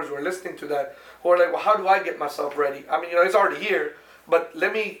entrepreneurs who are listening to that, who are like, well, how do I get myself ready? I mean, it's already here, but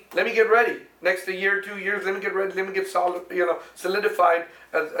let me get ready. Next year, 2 years, let me get ready, let me get solid, solidified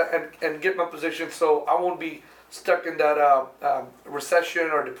and get my position so I won't be stuck in that recession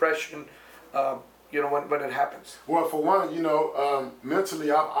or depression, when it happens. Well, for one,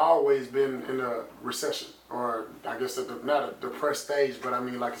 mentally I've always been in a recession, or I guess not a depressed stage, but I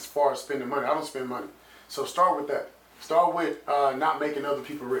mean like as far as spending money, I don't spend money. So start with that. Start with not making other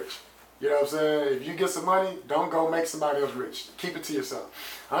people rich. You know what I'm saying? If you get some money, don't go make somebody else rich. Keep it to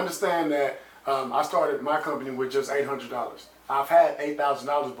yourself. Understand that I started my company with just $800. I've had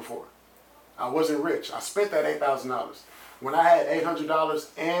 $8,000 before. I wasn't rich. I spent that $8,000. When I had $800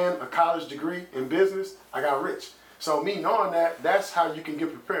 and a college degree in business, I got rich. So me knowing that, that's how you can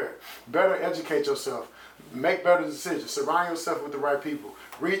get prepared. Better educate yourself. Make better decisions. Surround yourself with the right people.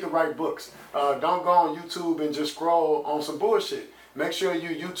 Read the right books. Don't go on YouTube and just scroll on some bullshit. Make sure you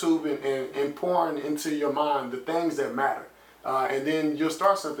YouTube and pouring into your mind the things that matter. And then you'll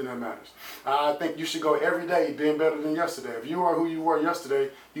start something that matters. I think you should go every day being better than yesterday. If you are who you were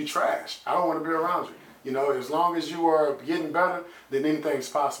yesterday, you trash. I don't want to be around you. You know, as long as you are getting better, then anything's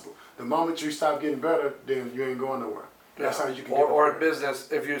possible. The moment you stop getting better, then you ain't going nowhere. That's how you can get or in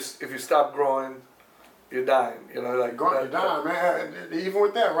business, if you stop growing, you're dying. You know, like you're dying, man. Even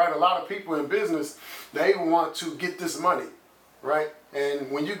with that, right? A lot of people in business, they want to get this money, right?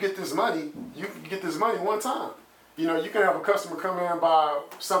 And when you get this money, you can get this money one time. You know, you can have a customer come in and buy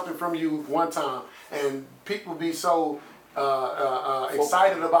something from you one time, and people be so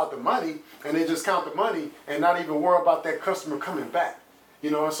excited about the money, and they just count the money and not even worry about that customer coming back. You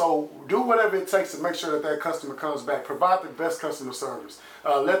know, and so do whatever it takes to make sure that customer comes back. Provide the best customer service.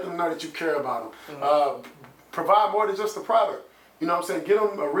 Let them know that you care about them. Mm-hmm. Provide more than just the product. You know what I'm saying? Get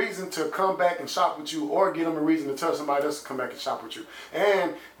them a reason to come back and shop with you, or get them a reason to tell somebody else to come back and shop with you.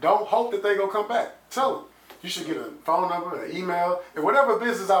 And don't hope that they go come back. Tell them. You should get a phone number, an email, and whatever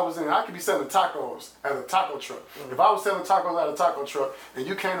business I was in. I could be selling tacos at a taco truck. Mm-hmm. If I was selling tacos at a taco truck and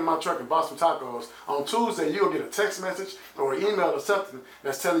you came to my truck and bought some tacos, on Tuesday you'll get a text message or an email or something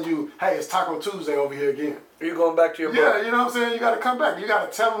that's telling you, hey, it's Taco Tuesday over here again. Are you going back to your book? Yeah, you know what I'm saying? You got to come back. You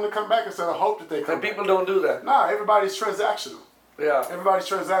got to tell them to come back instead of hope that they come back. And people back. don't do that. Nah, everybody's transactional. Yeah. Everybody's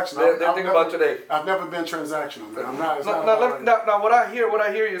transactional. They're thinking about today. I've never been transactional, man. I'm not. Now, what I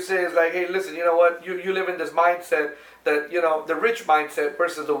hear you say is like, hey, listen, you know what? You live in this mindset that, you know, the rich mindset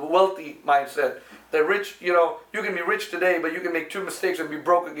versus the wealthy mindset. The rich, you know, you can be rich today, but you can make 2 mistakes and be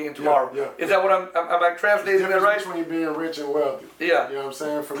broke again tomorrow. Yeah. Is that what am I translating that right? Between being rich and wealthy. Yeah. You know what I'm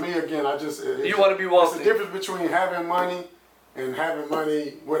saying? For me, again, you want to be wealthy. It's the difference between having money and having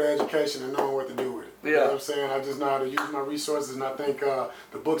money with education and knowing what to do with it. Yeah. You know what I'm saying? I just know how to use my resources, and I think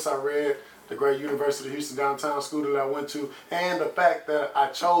the books I read, the great University of Houston downtown school that I went to, and the fact that I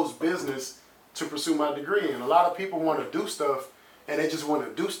chose business to pursue my degree in. A lot of people want to do stuff, and they just want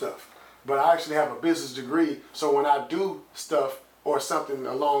to do stuff. But I actually have a business degree, so when I do stuff or something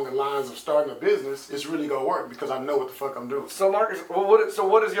along the lines of starting a business, it's really going to work because I know what the fuck I'm doing. So Marcus,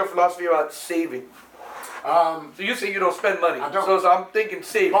 what is your philosophy about saving? So you say you don't spend money. I don't. So I'm thinking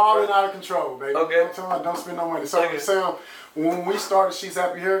saving. Balling out of control, baby. Okay. You know what I'm talking about? Don't spend no money. So Sam, when we started She's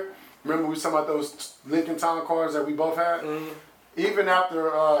Happy Here, remember we was talking about those Lincoln Town cars that we both had? Mm-hmm. Even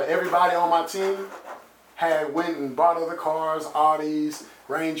after everybody on my team had went and bought other cars, Audis,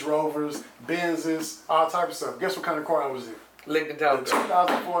 Range Rovers, Benzes, all type of stuff. Guess what kind of car I was in? Lincoln Town. The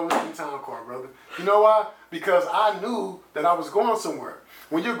 2004 Lincoln Town car, brother. You know why? Because I knew that I was going somewhere.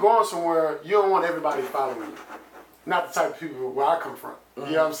 When you're going somewhere, you don't want everybody following you. Not the type of people where I come from. Mm-hmm.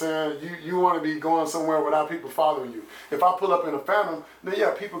 You know what I'm saying? You want to be going somewhere without people following you. If I pull up in a Phantom, then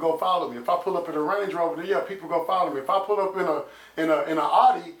yeah, people go follow me. If I pull up in a Range Rover, then yeah, people go follow me. If I pull up in an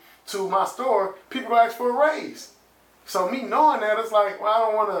Audi to my store, people go ask for a raise. So me knowing that, it's like, well, I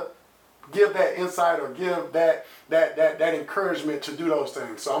don't want to give that insight or give that encouragement to do those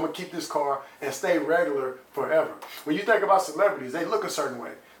things. So I'm gonna keep this car and stay regular forever. When you think about celebrities, they look a certain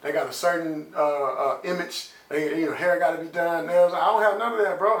way. They got a certain image. They, hair got to be done. Nails. I don't have none of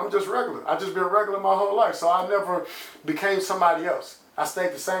that, bro. I'm just regular. I just been regular my whole life, so I never became somebody else. I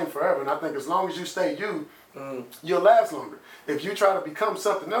stayed the same forever, and I think as long as you stay you, you'll last longer. If you try to become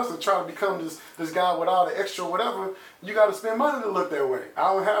something else and try to become this guy with all the extra whatever, you got to spend money to look that way.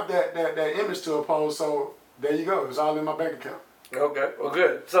 I don't have that image to oppose, so there you go. It's all in my bank account. Okay, well,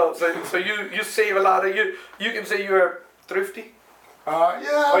 good. So you save a lot of you can say you're thrifty.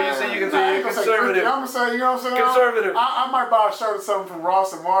 Yeah. Or you say you can say you're conservative. I'm gonna say, you know what I'm saying? Conservative. I might buy a shirt or something from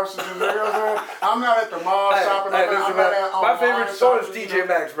Ross and Marshalls. You know what I'm saying? I'm not at the mall shopping. My favorite store is TJ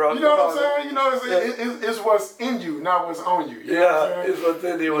Maxx, bro. You know what I'm saying? It's what's in you, not what's on you. You know what I'm saying? It's what's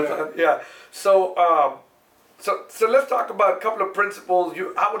in you. Yeah. So let's talk about a couple of principles.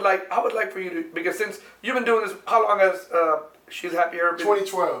 I would like for you to, because since you've been doing this, how long has She's Happy Here been?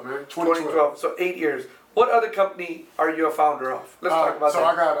 2012, man. 2012. So 8 years. What other company are you a founder of? Let's talk about that. So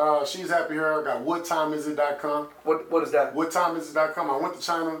I got She's Happy Here. I got WhatTimeIsIt.com. What is that? WhatTimeIsIt.com. I went to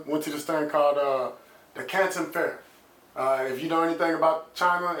China, went to this thing called the Canton Fair. If you know anything about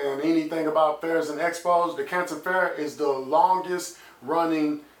China and anything about fairs and expos, the Canton Fair is the longest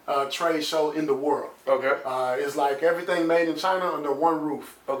running trade show in the world. Okay. It's like everything made in China under one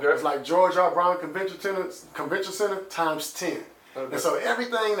roof. Okay. It's like George R. Brown Convention Center times 10. Okay. And so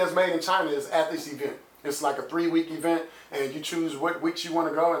everything that's made in China is at this event. It's like a 3-week event, and you choose what weeks you want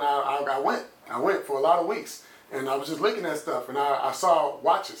to go. And I went. I went for a lot of weeks, and I was just looking at stuff, and I saw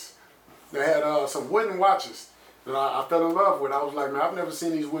watches. They had some wooden watches that I fell in love with. I was like, man, I've never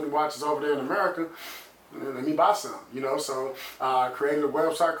seen these wooden watches over there in America. Let me buy some, you know. So I created a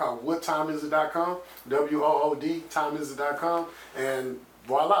website called woodtimeisit.com, WOOD timeisit.com, and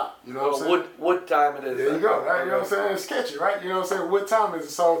voila, you know what I'm saying? What time it is. There you go, right? You know what I'm saying? It's catchy, right? You know what I'm saying? What time is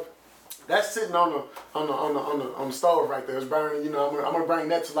it? So that's sitting on the stove right there. It's burning. You know, I'm gonna bring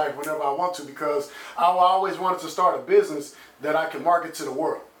that to life whenever I want to, because I always wanted to start a business that I can market to the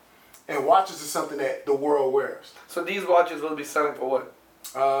world. And watches is something that the world wears. So these watches will be selling for what?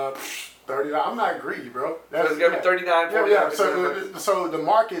 $30. I'm not greedy, bro. It's gonna be $39, $40. Yeah. So the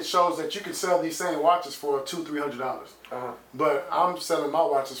market shows that you can sell these same watches for $200-300. But I'm selling my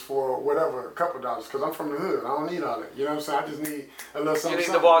watches for whatever, a couple of dollars, because I'm from the hood. I don't need all that. You know what I'm saying? I just need a little something. You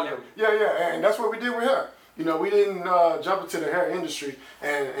need the volume. Yeah, and that's what we did with hair. You know, we didn't jump into the hair industry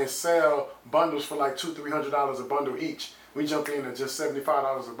and sell bundles for like $200-300 a bundle each. We jumped in at just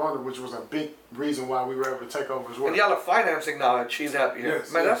 $75 a bundle, which was a big reason why we were able to take over as well. And y'all are financing now, and she's happy.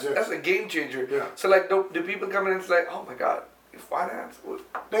 Yes, man, yes, that's a game changer. Yeah. So like, do people come in and it's like, oh my God, you finance? What?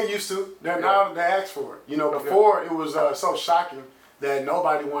 They used to. Now they ask for it. You know, before it was so shocking that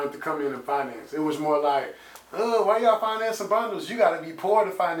nobody wanted to come in and finance. It was more like, oh, why y'all financing bundles? You got to be poor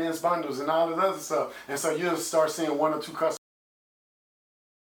to finance bundles and all this other stuff. And so you'll start seeing 1 or 2 customers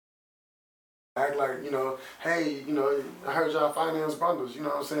act like, you know, hey, you know, I heard y'all finance bundles, you know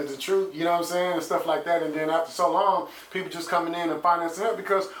what I'm saying, is it true? You know what I'm saying? And stuff like that. And then after so long, people just coming in and financing it,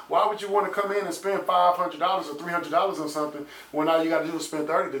 because why would you want to come in and spend $500 or $300 on something when all you got to do is spend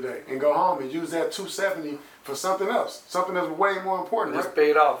 $30 today and go home and use that $270 for something else, something that's way more important. Just right?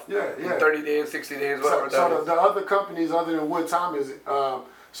 pay it off. Yeah. In 30 days, 60 days, whatever. So the other companies other than Wood Time is it.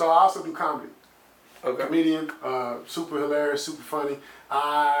 So I also do comedy. Okay. Comedian, super hilarious, super funny.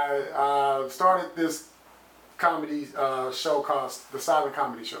 I started this comedy show called The Silent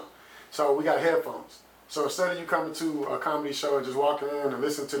Comedy Show. So we got headphones. So instead of you coming to a comedy show and just walking in and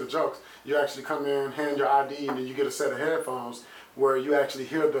listening to the jokes, you actually come in, hand your ID, and then you get a set of headphones where you actually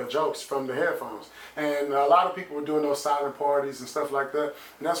hear the jokes from the headphones. And a lot of people were doing those silent parties and stuff like that,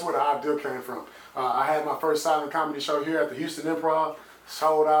 and that's where the idea came from. I had my first silent comedy show here at the Houston Improv,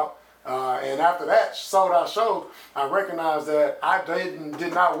 sold out. And after that sold out show, I recognized that I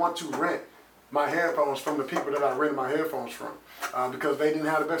did not want to rent my headphones from the people that I rented my headphones from, because they didn't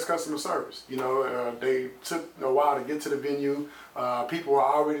have the best customer service. You know, they took a while to get to the venue. People were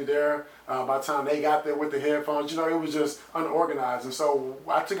already there by the time they got there with the headphones. You know, it was just unorganized. And so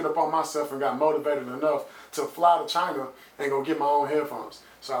I took it upon myself and got motivated enough to fly to China and go get my own headphones.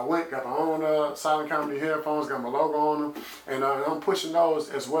 So I went, got my own silent comedy headphones, got my logo on them, and I'm pushing those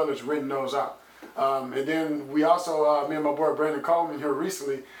as well as renting those out. And then we also, me and my boy Brandon Coleman here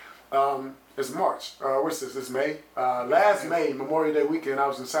recently, it's March, what's this, it's May. Last May, Memorial Day weekend, I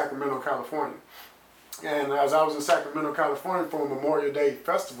was in Sacramento, California. And as I was in Sacramento, California for a Memorial Day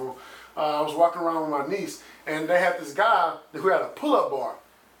festival, I was walking around with my niece, and they had this guy who had a pull-up bar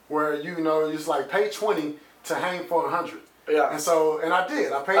where, you know, it's like pay 20 to hang for 100. Yeah. And so, and I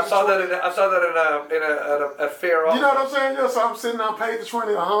did. I paid. I saw that in a fair. Also. You know what I'm saying? Yeah. So I'm sitting there, I paid the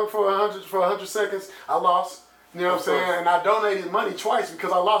 20. I hung for 100 seconds. I lost. You know what I'm saying? And I donated money twice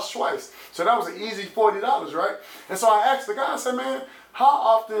because I lost twice. So that was an easy $40, right? And so I asked the guy. I said, man, how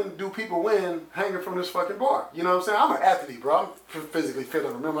often do people win hanging from this fucking bar? You know what I'm saying? I'm an athlete, bro. I'm physically fit.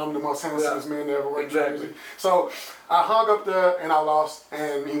 Remember, I'm the most handsomest man that ever worked. Exactly. So I hung up there and I lost.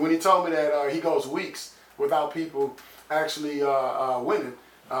 And when he told me that he goes weeks without people actually winning,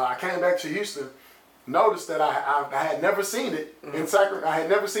 I came back to Houston, noticed that I had never seen it in Sacramento. I had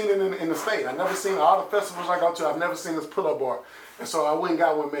never seen it in the state. I never seen all the festivals I go to. I've never seen this pull-up bar. And so I went and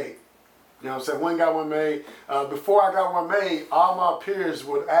got one made. You know what I'm saying? Went and got one made. Before I got one made, all my peers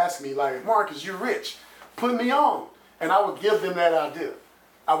would ask me, like, Marcus, you're rich. Put me on. And I would give them that idea.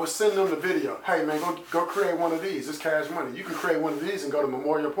 I would send them the video. Hey, man, go create one of these. It's cash money. You can create one of these and go to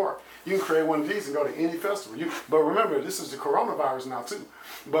Memorial Park. You can create one of these and go to any festival. But remember, this is the coronavirus now, too.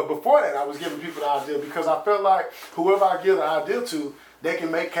 But before that, I was giving people the idea because I felt like whoever I give the idea to, they can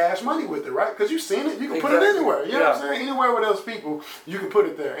make cash money with it, right? Because you've seen it. You can put it anywhere. You know what I'm saying? Anywhere with those people, you can put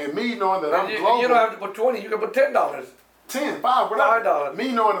it there. And me knowing that I'm global. You don't have to put 20. You can put $10. $10, $5, whatever. $5.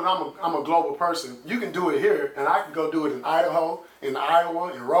 Me knowing that I'm a global person, you can do it here, and I can go do it in Idaho, in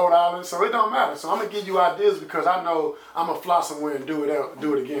Iowa, in Rhode Island. So it don't matter. So I'm gonna give you ideas because I know I'm gonna fly somewhere and do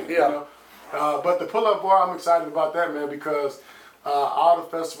it again. Yeah. You know? But the pull-up bar, I'm excited about that, man, because all the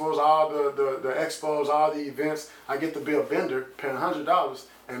festivals, all the expos, all the events, I get to be a vendor, pay $100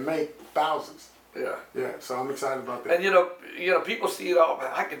 and make thousands. Yeah. Yeah. So I'm excited about that. And you know, people see it. Oh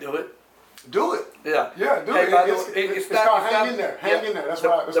man, I can do it. Do it. Yeah. Yeah, do Hey, it. by the way, It's called hang in there. Hang in there. That's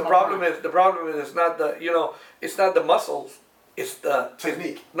why. The problem is it's not it's not the muscles. It's the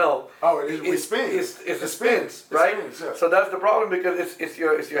technique. No. Oh, it spins. It's the spins, right? Spins, yeah. So that's the problem because it's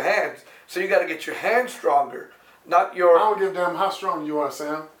your hands. So you got to get your hands stronger, not your. I don't give a damn how strong you are,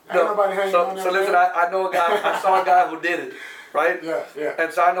 Sam. Ain't nobody hanging on there. So listen, I know a guy. I saw a guy who did it, right? Yeah, yeah.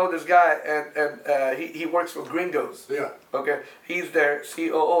 And so I know this guy, and he works for Gringos. Yeah. Okay. He's their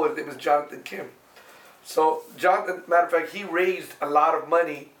COO. His name is Jonathan Kim. So Jonathan, matter of fact, he raised a lot of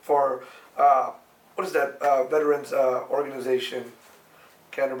money for what is that veterans organization?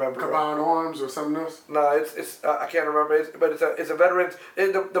 Can't remember. Combined Arms or something else? No, it's I can't remember. But it's a veterans.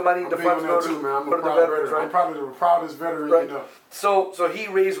 The money, the funds go to too, man. I'm the a proud veterans, veteran. right? I'm probably the proudest veteran Right. you know. So he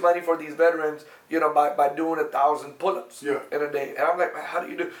raised money for these veterans, by doing 1,000 pull-ups Yeah. in a day. And I'm like, man, how do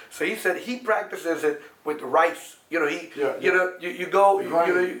you do? So he said he practices it with rice. You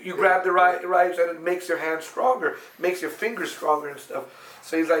grab the rice and it makes your hands stronger, makes your fingers stronger and stuff.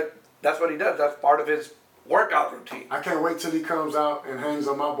 So he's like, that's what he does. That's part of his workout routine. I can't wait till he comes out and hangs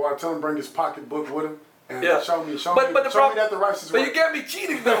on my bar. Tell him bring his pocketbook with him and show me that the rice is But right. you can't be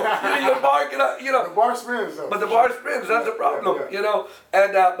cheating though. Your bar The bar spins though. But the bar spins. That's the problem. Yeah.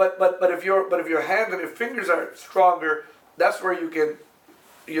 And but if your hands and your fingers are stronger, that's where you can,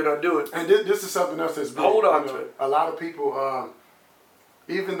 do it. And this is something else that's big. Hold on to it. A lot of people,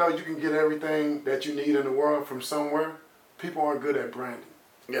 even though you can get everything that you need in the world from somewhere, people aren't good at branding.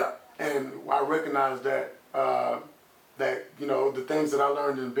 Yeah. And I recognize that the things that I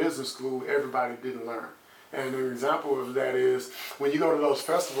learned in business school, everybody didn't learn. And an example of that is when you go to those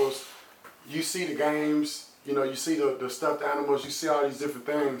festivals, you see the games, you see the stuffed animals, you see all these different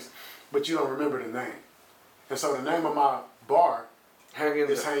things, but you don't remember the name. And so the name of my bar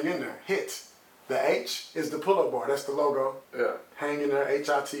is Hang In There, HIT. The H is the pull-up bar, that's the logo. Yeah. Hang In There,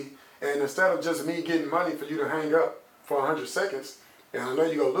 HIT. And instead of just me getting money for you to hang up for 100 seconds, and I know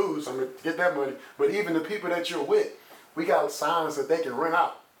you're going to lose, I'm going to get that money, but even the people that you're with, we got signs that they can rent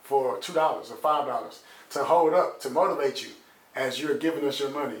out for $2 or $5 to hold up, to motivate you as you're giving us your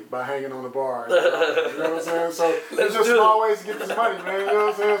money by hanging on the bar. You know what I'm saying? So it's just small ways to get this money, man. You know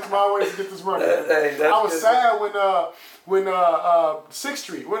what I'm saying? Small ways to get this money. Hey, I was sad when 6th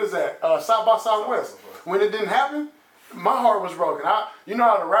Street, what is that? South by Southwest. When it didn't happen, my heart was broken. You know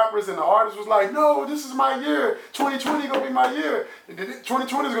how the rappers and the artists was like, no, this is my year. 2020 gonna be my year.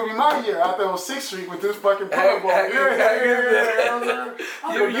 2020 is gonna be my year out there on 6th Street with this fucking pull-up bar. You were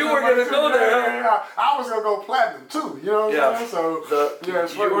gonna go there. I was gonna go platinum too. You know what I'm saying?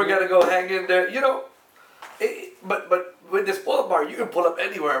 So you were gonna go hang in there. But with this pull-up bar, you can pull up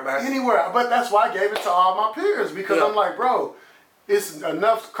anywhere, man. Anywhere. But that's why I gave it to all my peers because I'm like, bro, it's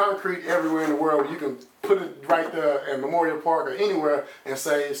enough concrete everywhere in the world where you can put it right there in Memorial Park or anywhere and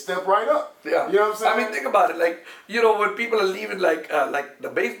say, step right up. Yeah. You know what I'm saying? I mean, think about it. Like, when people are leaving like the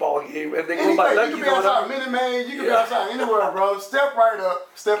baseball game and they go by Lucky. You can be outside Minute Maid, you can be outside anywhere, bro. Step right up.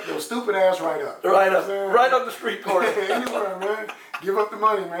 Step your stupid ass right up. Right up. Right on the street corner. Anywhere, man. Give up the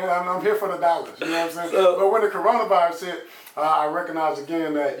money, man. I'm here for the dollars. You know what I'm saying? But when the coronavirus hit, I recognize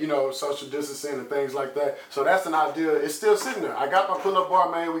again that, social distancing and things like that. So that's an idea. It's still sitting there. I got my pull-up bar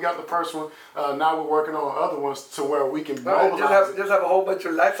made. We got the first one. Now we're working on other ones to where we can mobilize just have a whole bunch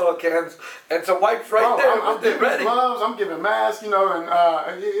of Lysol cans and some wipes there. I'm giving ready. gloves. I'm giving masks, and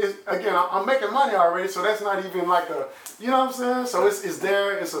again, I'm making money already, so that's not even like a, you know what I'm saying? So it's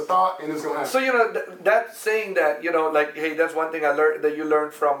there, it's a thought, and it's going to happen. So, that saying that, like, hey, that's one thing I learned that you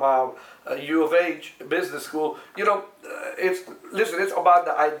learned from U of H business school. It's about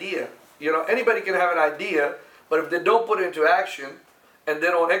the idea. Anybody can have an idea, but if they don't put it into action and they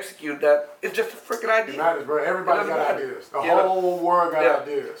don't execute that, it's just a freaking idea. It matters, bro. Everybody got ideas. The whole world got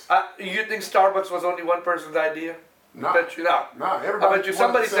ideas. You think Starbucks was only one person's idea? No. I bet you not. No, everybody. I bet you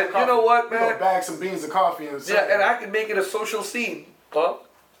somebody said, you know what, man? Bag some beans of coffee and and I can make it a social scene. Well,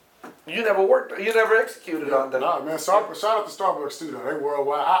 you never worked. You never executed on that. No, man. Shout out to Starbucks too, though. They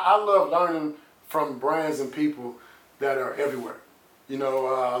worldwide. I love learning from brands and people that are everywhere. A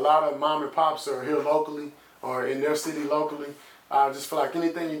lot of mom and pops are here locally or in their city locally. I just feel like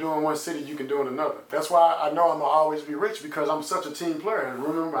anything you do in one city, you can do in another. That's why I know I'm going to always be rich because I'm such a team player. And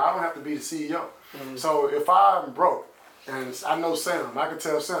remember, I don't have to be the CEO. Mm-hmm. So if I'm broke And I know Sam. I can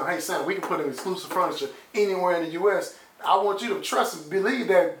tell Sam, hey Sam, we can put an exclusive furniture anywhere in the U.S. I want you to trust and believe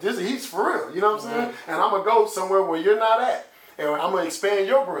that he's for real. You know what I'm saying? And I'm gonna go somewhere where you're not at, and I'm gonna expand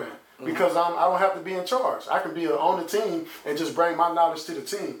your brand because I don't have to be in charge. I can be on the team and just bring my knowledge to the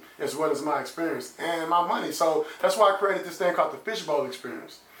team as well as my experience and my money. So that's why I created this thing called the Fishbowl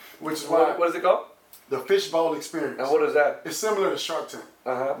Experience, which is why. What is it called? The Fishbowl Experience. And what is that? It's similar to Shark Tank,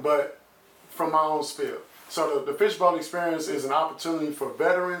 but from my own spiel. So the Fishbowl Experience is an opportunity for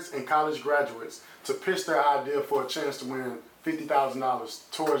veterans and college graduates to pitch their idea for a chance to win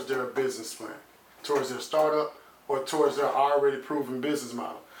 $50,000 towards their business plan, towards their startup, or towards their already proven business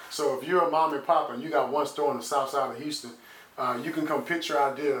model. So if you're a mom and pop and you got one store on the south side of Houston, you can come pitch your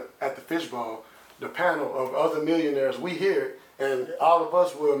idea at the Fishbowl. The panel of other millionaires, we hear it, and all of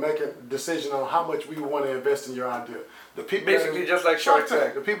us will make a decision on how much we want to invest in your idea. The people basically just like Shark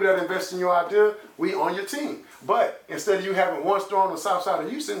Tank. The people that invest in your idea, we on your team. But instead of you having one store on the south side of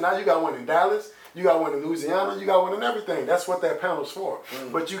Houston, now you got one in Dallas, you got one in Louisiana, you got one in everything. That's what that panel's for.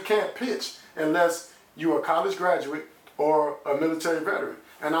 But you can't pitch unless you're a college graduate or a military veteran.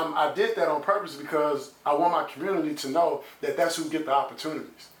 And I did that on purpose because I want my community to know that that's who get the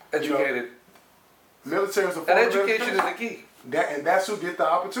opportunities. Educated. Military is a form And of education is the key. And that's who get the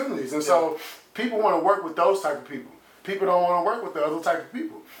opportunities. And so people want to work with those type of people. People don't want to work with the other type of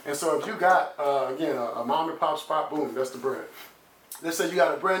people. And so if you got, again, a mom and pop spot, boom, that's the brand. Let's say you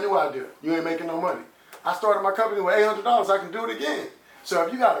got a brand new idea. You ain't making no money. I started my company with $800. I can do it again. So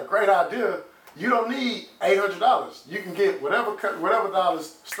if you got a great idea, you don't need $800. You can get whatever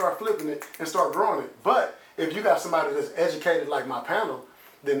dollars, start flipping it and start growing it. But if you got somebody that's educated like my panel,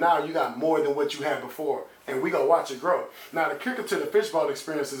 then now you got more than what you had before. And we gonna watch it grow. Now the kicker to the Fishbowl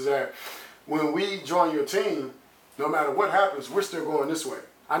Experience is that when we join your team, no matter what happens, we're still going this way.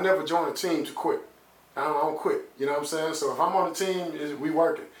 I never join a team to quit. I don't quit, you know what I'm saying? So if I'm on a team, we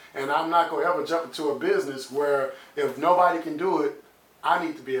working. And I'm not gonna ever jump into a business where if nobody can do it, I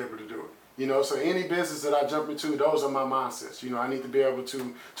need to be able to do it. You know, so any business that I jump into, those are my mindsets. You know, I need to be able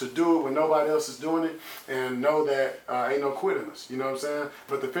to do it when nobody else is doing it and know that ain't no quitting us. You know what I'm saying?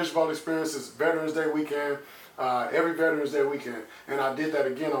 But the Fishbowl Experience is Veterans Day weekend, every Veterans Day weekend. And I did that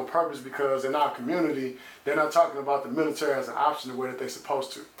again on purpose because in our community, they're not talking about the military as an option the way that they're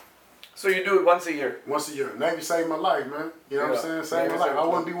supposed to. So you do it once a year? Once a year. Navy saved my life, man. You know what I'm saying? Saved my life. I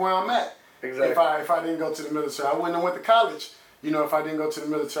wouldn't be where I'm at if I didn't go to the military. I wouldn't have went to college. You know, if I didn't go to the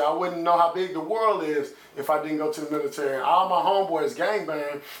military, I wouldn't know how big the world is if I didn't go to the military. And all my homeboys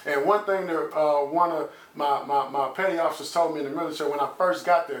gangbang. And one thing that one of my petty officers told me in the military when I first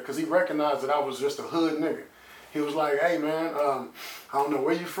got there, because he recognized that I was just a hood nigga. He was like, hey man, I don't know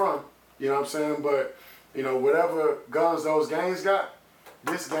where you from, you know what I'm saying? But, you know, whatever guns those gangs got,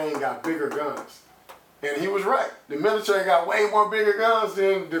 this gang got bigger guns. And he was right. The military got way more bigger guns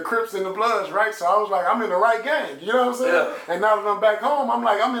than the Crips and the Bloods, right? So I was like, I'm in the right gang, you know what I'm saying? Yeah. And now that I'm back home, I'm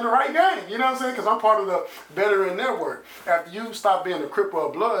like, I'm in the right gang, you know what I'm saying? Because I'm part of the veteran network. After you stop being a Crip or a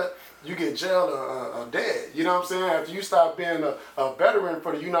Blood, you get jailed or dead, you know what I'm saying? After you stop being a veteran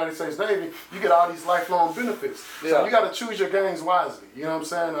for the United States Navy, you get all these lifelong benefits. Yeah. So you got to choose your gangs wisely, you know what I'm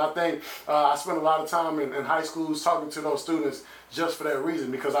saying? And I think I spent a lot of time in high schools talking to those students just for that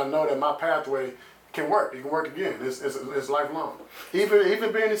reason, because I know that my pathway can work. It can work again. It's lifelong.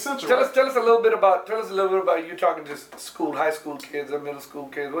 Even being essential. Tell us a little bit about you talking to high school kids or middle school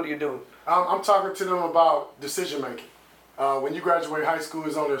kids. What are you doing? I'm talking to them about decision making. When you graduate high school,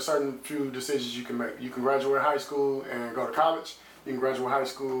 there's only a certain few decisions you can make. You can graduate high school and go to college. You can graduate high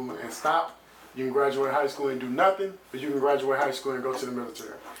school and stop. You can graduate high school and do nothing, but you can graduate high school and go to the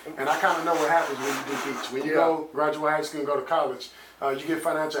military. And I kind of know what happens when you do each. When you go graduate high school and go to college, you get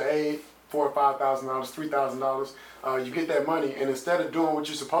financial aid. $4,000 or $5,000, $3,000. You get that money, and instead of doing what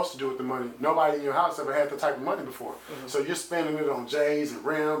you're supposed to do with the money, nobody in your house ever had that type of money before. Mm-hmm. So you're spending it on J's and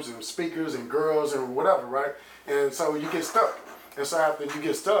rims and speakers and girls and whatever, right? And so you get stuck. And so after you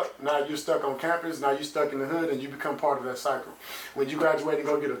get stuck, now you're stuck on campus, now you're stuck in the hood, and you become part of that cycle. When you graduate and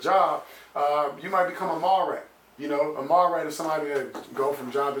go get a job, you might become a mall rat. You know, a mall rat is somebody that go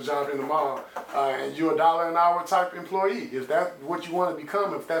from job to job in the mall, and you're $1 an hour type employee. If that's what you want to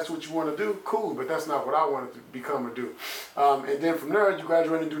become, if that's what you want to do, cool, but that's not what I wanted to become or do. And then from there, you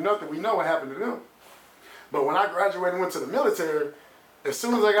graduate and do nothing. We know what happened to them. But when I graduated and went to the military, as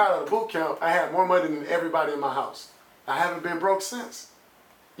soon as I got out of boot camp, I had more money than everybody in my house. I haven't been broke since.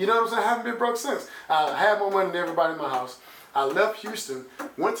 You know what I'm saying? I haven't been broke since. I had more money than everybody in my house. I left Houston,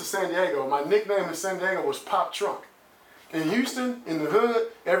 went to San Diego. My nickname in San Diego was Pop Trunk. In Houston, in the hood,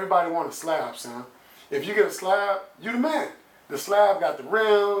 everybody wanted slabs, son. If you get a slab, you the man. The slab got the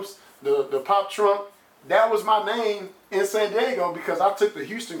rims, the pop trunk, that was my name in San Diego because I took the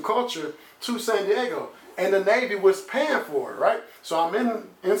Houston culture to San Diego. And the Navy was paying for it, right? So I'm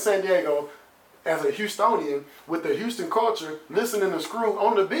in San Diego as a Houstonian with the Houston culture, listening to Screw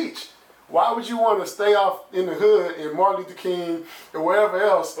on the beach. Why would you want to stay off in the hood in Martin Luther King or wherever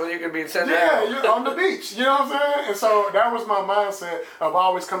else? Well, you can be in San Diego. Yeah, you're on the beach. You know what I'm saying? And so that was my mindset of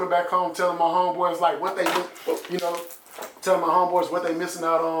always coming back home, telling my homeboys like what they, you know, telling my homeboys what they missing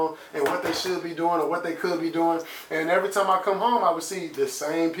out on and what they should be doing or what they could be doing. And every time I come home, I would see the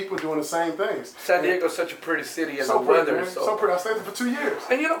same people doing the same things. San Diego's such a pretty city, and so the pretty, weather man. is So pretty. I stayed there for 2 years.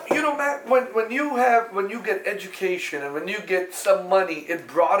 And you know, Matt, when you get education and when you get some money, it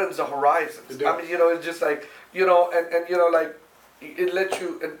broadens the horizons. It does. I mean, you know, it's just like, you know, and you know, like, it lets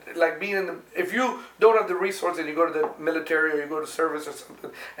you, like being in the, if you don't have the resources and you go to the military or you go to service or something,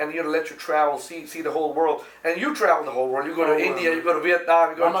 and you know, let you travel, see the whole world, and you travel the whole world. You go to India, you go to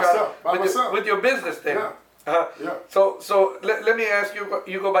Vietnam, you go by myself. with your business thing. Yeah. Yeah. So let me ask you,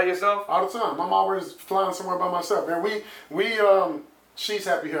 you go by yourself? All the time. I'm always flying somewhere by myself. And we She's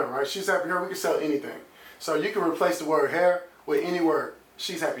Happy Hair, right? She's Happy Hair, we can sell anything. So you can replace the word hair with any word.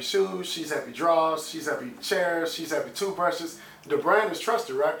 She's Happy shoes, She's Happy drawers, She's Happy chairs, She's Happy toothbrushes. The brand is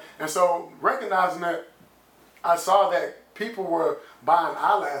trusted, right? And so recognizing that, I saw that people were buying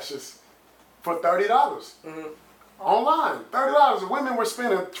eyelashes for $30. Mm-hmm. Online, $30. Women were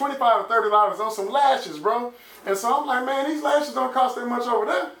spending $25 to $30 on some lashes, bro. And so I'm like, man, these lashes don't cost that much over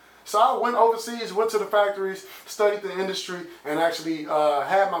there. So I went overseas, went to the factories, studied the industry, and actually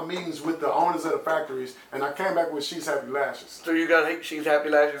had my meetings with the owners of the factories. And I came back with She's Happy lashes. So you got She's Happy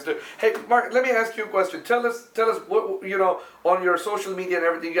lashes too. Hey, Mark, let me ask you a question. Tell us what, you know, on your social media and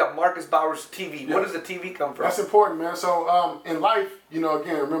everything. You got Marcus Bowers TV. Yeah. Where does the TV come from? That's important, man. So in life, you know,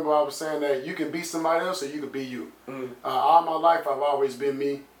 again, remember I was saying that you can be somebody else or you can be you. All my life, I've always been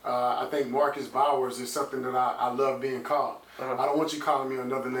me. I think Marcus Bowers is something that I love being called. I don't want you calling me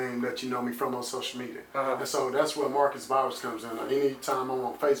another name that you know me from on social media. And so that's where Marcus Bowers comes in. Anytime I'm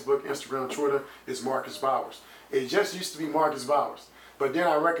on Facebook, Instagram, Twitter, it's Marcus Bowers. It just used to be Marcus Bowers. But then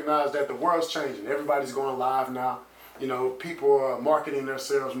I recognized that the world's changing. Everybody's going live now. You know, people are marketing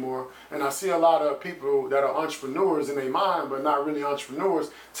themselves more. And I see a lot of people that are entrepreneurs in their mind, but not really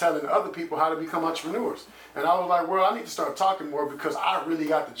entrepreneurs, telling other people how to become entrepreneurs. And I was like, well, I need to start talking more because I really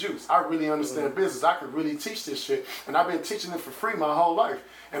got the juice. I really understand business. I can really teach this shit. And I've been teaching it for free my whole life.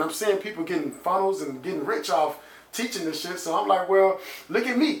 And I'm seeing people getting funnels and getting rich off teaching this shit. So I'm like, well, look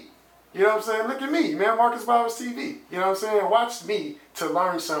at me. You know what I'm saying? Look at me, man, Marcus Bowers TV. You know what I'm saying? Watch me to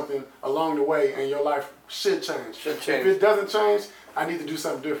learn something along the way, and your life should change. If it doesn't change, I need to do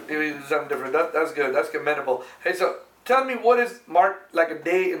something different. You need to do something different. That's good. That's commendable. Hey, so tell me, what is like a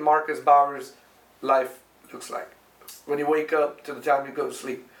day in Marcus Bowers' life looks like when you wake up to the time you go to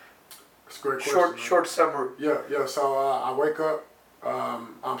sleep? That's a great question. Short summary. Yeah. So I wake up.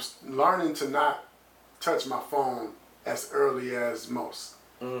 I'm learning to not touch my phone as early as most.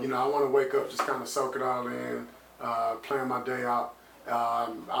 You know, I want to wake up, just kind of soak it all in, plan my day out.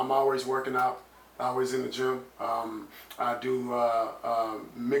 I'm always working out, always in the gym. I do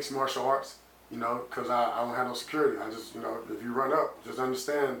mixed martial arts, you know, because I don't have no security. I just, you know, if you run up, just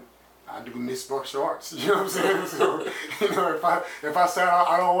understand I do mixed martial arts. You know what I'm saying? So, you know, if I say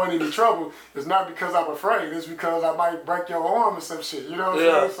I don't want any trouble, it's not because I'm afraid. It's because I might break your arm or some shit. You know what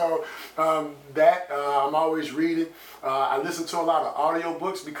I'm saying? So I'm always reading. I listen to a lot of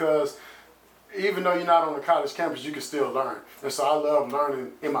audiobooks because even though you're not on the college campus, you can still learn. And so I love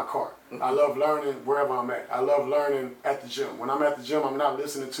learning in my car. I love learning wherever I'm at. I love learning at the gym. When I'm at the gym, I'm not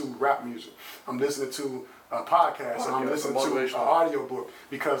listening to rap music. I'm listening to a podcast, and I'm listening to an audiobook,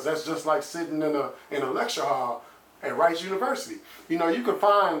 because that's just like sitting in a lecture hall at Rice University. You know, you can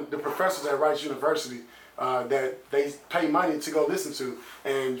find the professors at Rice University that they pay money to go listen to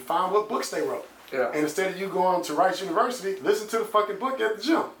and find what books they wrote. Yeah. And instead of you going to Rice University, listen to the fucking book at the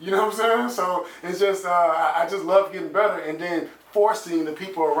gym. You know what I'm saying? So it's just, I just love getting better and then forcing the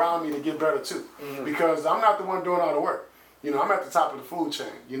people around me to get better too. Because I'm not the one doing all the work. You know, I'm at the top of the food chain,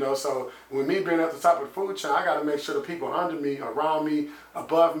 you know, so with me being at the top of the food chain, I got to make sure the people under me, around me,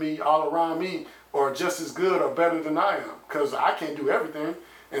 above me, all around me are just as good or better than I am, because I can't do everything.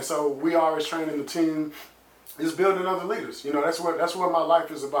 And so we always training the team is building other leaders. You know, that's what my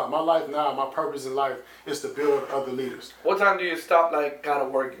life is about. My life now, my purpose in life is to build other leaders. What time do you stop, like, kind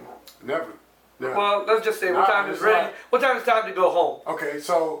of working? Never. Well, let's just say, what time is ready? What time is time to go home? Okay,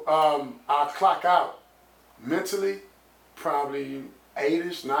 so I clock out mentally probably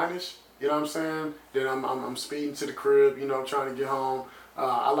 8-ish, 9-ish. You know what I'm saying? Then I'm speeding to the crib, you know, trying to get home.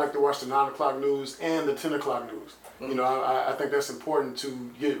 I like to watch the 9 o'clock news and the 10 o'clock news. You know, I think that's important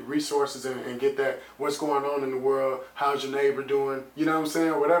to get resources and get that, what's going on in the world, how's your neighbor doing, you know what I'm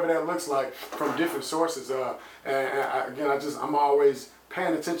saying, whatever that looks like from different sources. I'm always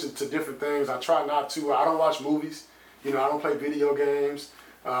paying attention to different things. I try not to, I don't watch movies, you know, I don't play video games,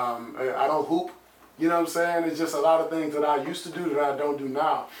 I don't hoop. You know what I'm saying? It's just a lot of things that I used to do that I don't do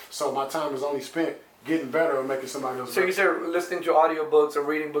now. So my time is only spent getting better or making somebody else better. So you said listening to audiobooks or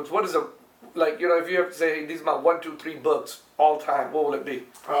reading books. What is a, like, you know, if you have to say, these are my 1, 2, 3 books all time, what will it be?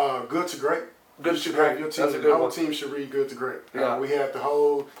 Good to Great. Good to Great. Your That's a team, good the whole one. team should read Good to Great. Yeah. We had the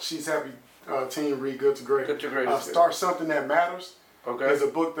whole She's Happy team read Good to Great. Good to Great. Start Something That Matters. Okay. Is a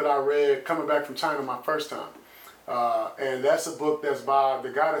book that I read coming back from China my first time. And that's a book that's by the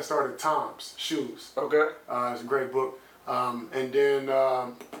guy that started Tom's Shoes. Okay. It's a great book. And then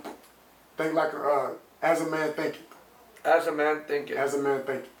think like As a Man Thinking. As a Man Thinking. As a Man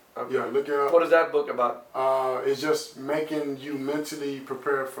Thinking. Okay. Yeah, look it up. What is that book about? It's just making you mentally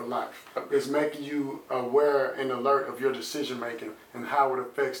prepared for life. Okay. It's making you aware and alert of your decision making and how it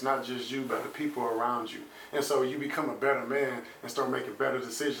affects not just you but the people around you. And so you become a better man and start making better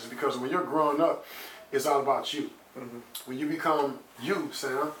decisions, because when you're growing up, it's all about you. Mm-hmm. When you become you,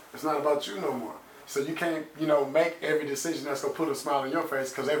 Sam, it's not about you no more. So you can't, you know, make every decision that's gonna put a smile on your face,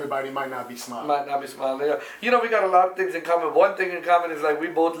 because everybody might not be smiling. Might not be smiling. Yeah. You know, we got a lot of things in common. One thing in common is like we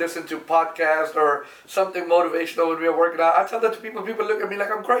both listen to podcasts or something motivational when we're working out. I tell that to people. People look at me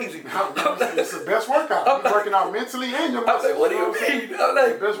like I'm crazy. It's the best workout. You're working out mentally and your I'm muscles. like, what do you mean? I'm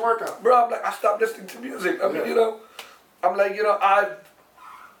like, Best workout. bro, I'm like, I stopped listening to music. I mean, you know, I'm like, you know, I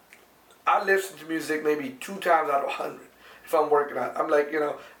listen to music maybe 2 times out of 100 if I'm working out. I'm like, you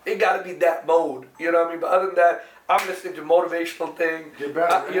know, it got to be that mode. You know what I mean? But other than that, I'm listening to motivational things. Get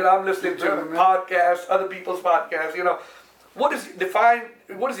better, man. You know, I'm listening Get better, to man. podcasts, other people's podcasts. You know, what is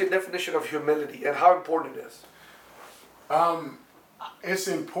your definition of humility and how important it is? It's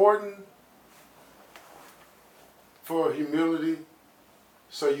important for humility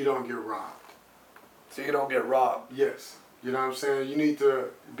so you don't get robbed. So you don't get robbed. Yes. You know what I'm saying? You need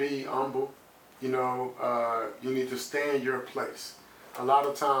to be humble. You know, you need to stay in your place. A lot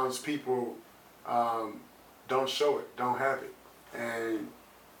of times people don't show it, don't have it, and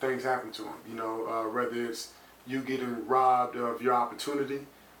things happen to them. You know, whether it's you getting robbed of your opportunity,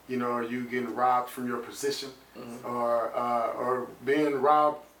 you know, or you getting robbed from your position, or being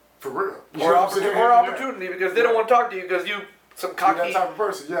robbed for real. You know what I'm saying? Or opportunity, because they don't want to talk to you because you some cocky, You're that type of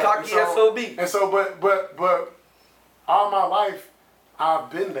person. Yeah. cocky And SOB. And so, but all my life, I've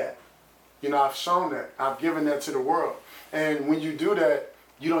been that. You know, I've shown that. I've given that to the world. And when you do that,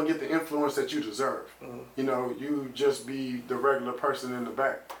 you don't get the influence that you deserve. You know, you just be the regular person in the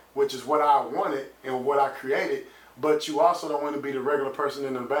back, which is what I wanted and what I created. But you also don't want to be the regular person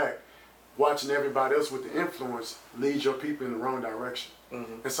in the back, watching everybody else with the influence lead your people in the wrong direction.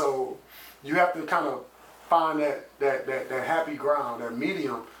 And so you have to kind of find that happy ground, that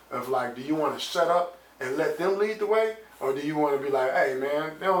medium of like, do you want to shut up and let them lead the way? Or do you want to be like, hey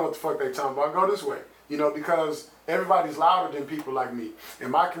man, they don't know what the fuck they talking about, go this way. You know, because everybody's louder than people like me. In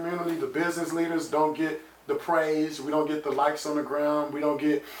my community, the business leaders don't get the praise, we don't get the likes on the ground, we don't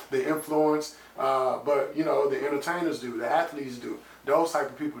get the influence, but you know, the entertainers do, the athletes do. Those type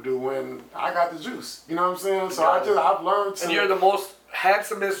of people do when I got the juice. You know what I'm saying? So I've learned to... And you're the most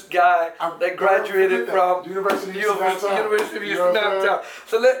handsomest guy that graduated from University of Houston downtown.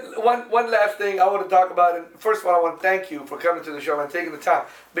 So one last thing I want to talk about, and first of all I want to thank you for coming to the show and taking the time,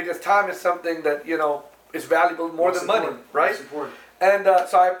 because time is something that, you know, is valuable more than money, right? That's important. And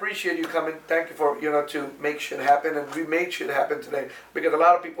so I appreciate you coming. Thank you for, you know, to make shit happen, and we made shit happen today, because a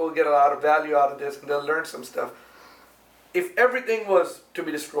lot of people get a lot of value out of this and they'll learn some stuff. If everything was to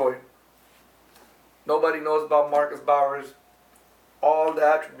be destroyed, nobody knows about Marcus Bowers, all the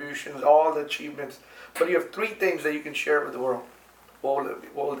attributions, all the achievements, but you have 3 things that you can share with the world. What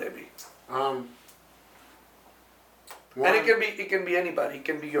will they be? One, and it can be anybody. It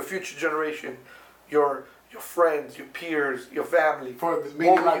can be your future generation, your friends, your peers, your family. for What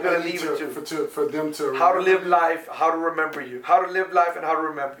meaning were like you gonna they need leave it to? for them to How to live life, how to remember you, how to live life, and how to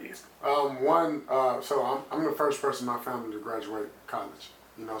remember you. So I'm the first person in my family to graduate college.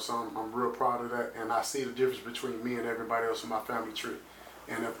 You know, so I'm real proud of that, and I see the difference between me and everybody else in my family tree.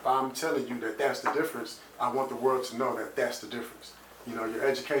 And if I'm telling you that that's the difference, I want the world to know that that's the difference. You know, your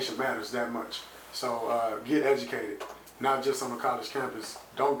education matters that much. So get educated, not just on the college campus.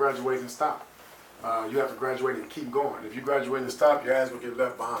 Don't graduate and stop. You have to graduate and keep going. If you graduate and stop, your ass will get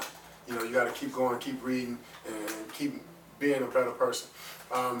left behind. You know, you got to keep going, keep reading, and keep being a better person.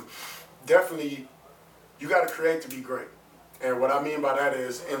 Definitely, you got to create to be great. And what I mean by that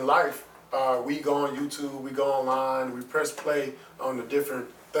is, in life, we go on YouTube, we go online, we press play on the different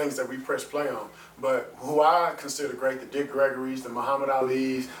things that we press play on. But who I consider great, the Dick Gregory's, the Muhammad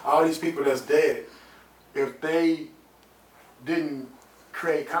Ali's, all these people that's dead, if they didn't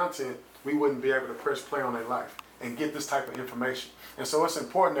create content, we wouldn't be able to press play on their life and get this type of information. And so it's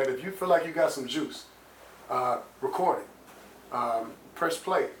important that if you feel like you got some juice, record it, press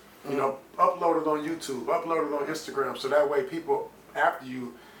play, you know, upload it on YouTube, upload it on Instagram, so that way people after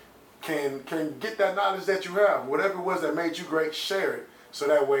you can get that knowledge that you have. Whatever it was that made you great, share it, so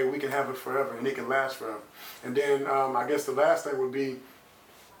that way we can have it forever and it can last forever. And then I guess the last thing would be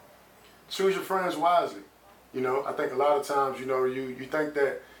choose your friends wisely. You know, I think a lot of times, you know, you think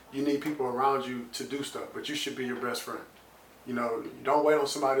that you need people around you to do stuff, but you should be your best friend. You know, you don't wait on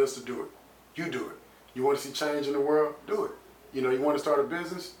somebody else to do it. You do it. You want to see change in the world? Do it. You know, you want to start a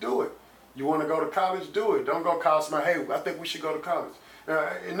business? Do it. You want to go to college? Do it. Don't go call somebody, hey, I think we should go to college.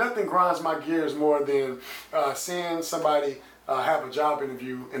 And nothing grinds my gears more than seeing somebody have a job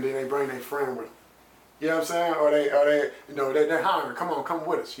interview and then they bring their friend with them. You know what I'm saying? Or they, you know, they're hiring. Come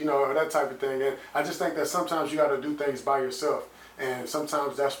with us. You know, that type of thing. And I just think that sometimes you got to do things by yourself, and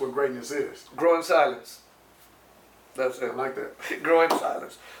sometimes that's what greatness is. Grow in silence. That's it. I like that. Grow in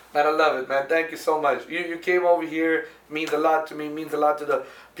silence. Man, I love it, man. Thank you so much. You came over here. It means a lot to me. It means a lot to the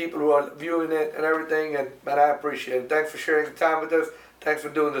people who are viewing it and everything. And man, I appreciate it. Thanks for sharing the time with us. Thanks for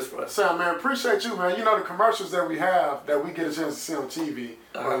doing this for us. Sam, man, appreciate you, man. You know, the commercials that we have that we get a chance to see on TV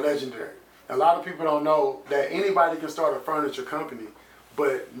are legendary. A lot of people don't know that anybody can start a furniture company,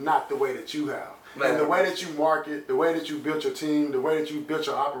 but not the way that you have. Man. And the way that you market, the way that you built your team, the way that you built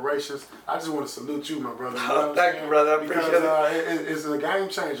your operations, I just want to salute you, my brother. You know thank you, brother. I appreciate it. It's a game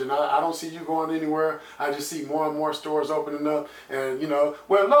changer. And I don't see you going anywhere. I just see more and more stores opening up, and you know,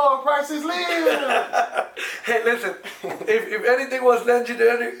 where lower prices live. Hey, listen, if anything was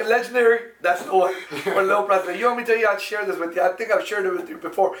legendary, that's the one. Or low prices. You want me to tell you? I'd share this with you. I think I've shared it with you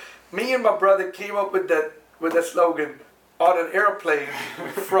before. Me and my brother came up with that slogan on an airplane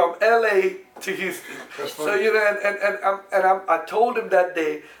from LA to Houston. So you know, I told him that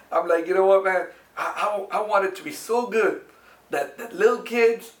day, I'm like, you know what, man, I want it to be so good that little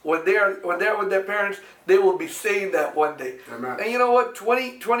kids, when they're with their parents, they will be saying that one day. Amen. And you know what,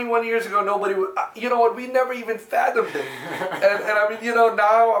 21 years ago, nobody would, you know what, we never even fathomed it. and I mean, you know,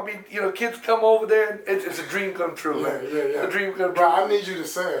 now, I mean, you know, kids come over there, and it's a dream come true, man. Yeah. It's a dream come true. Bro, I need you to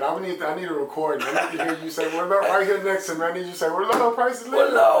say it. I need a recording. I need to hear you say, well, right here next to me, I need you to say, where low prices live.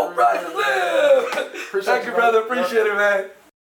 Where low prices live. Thank you, brother. Appreciate it, man.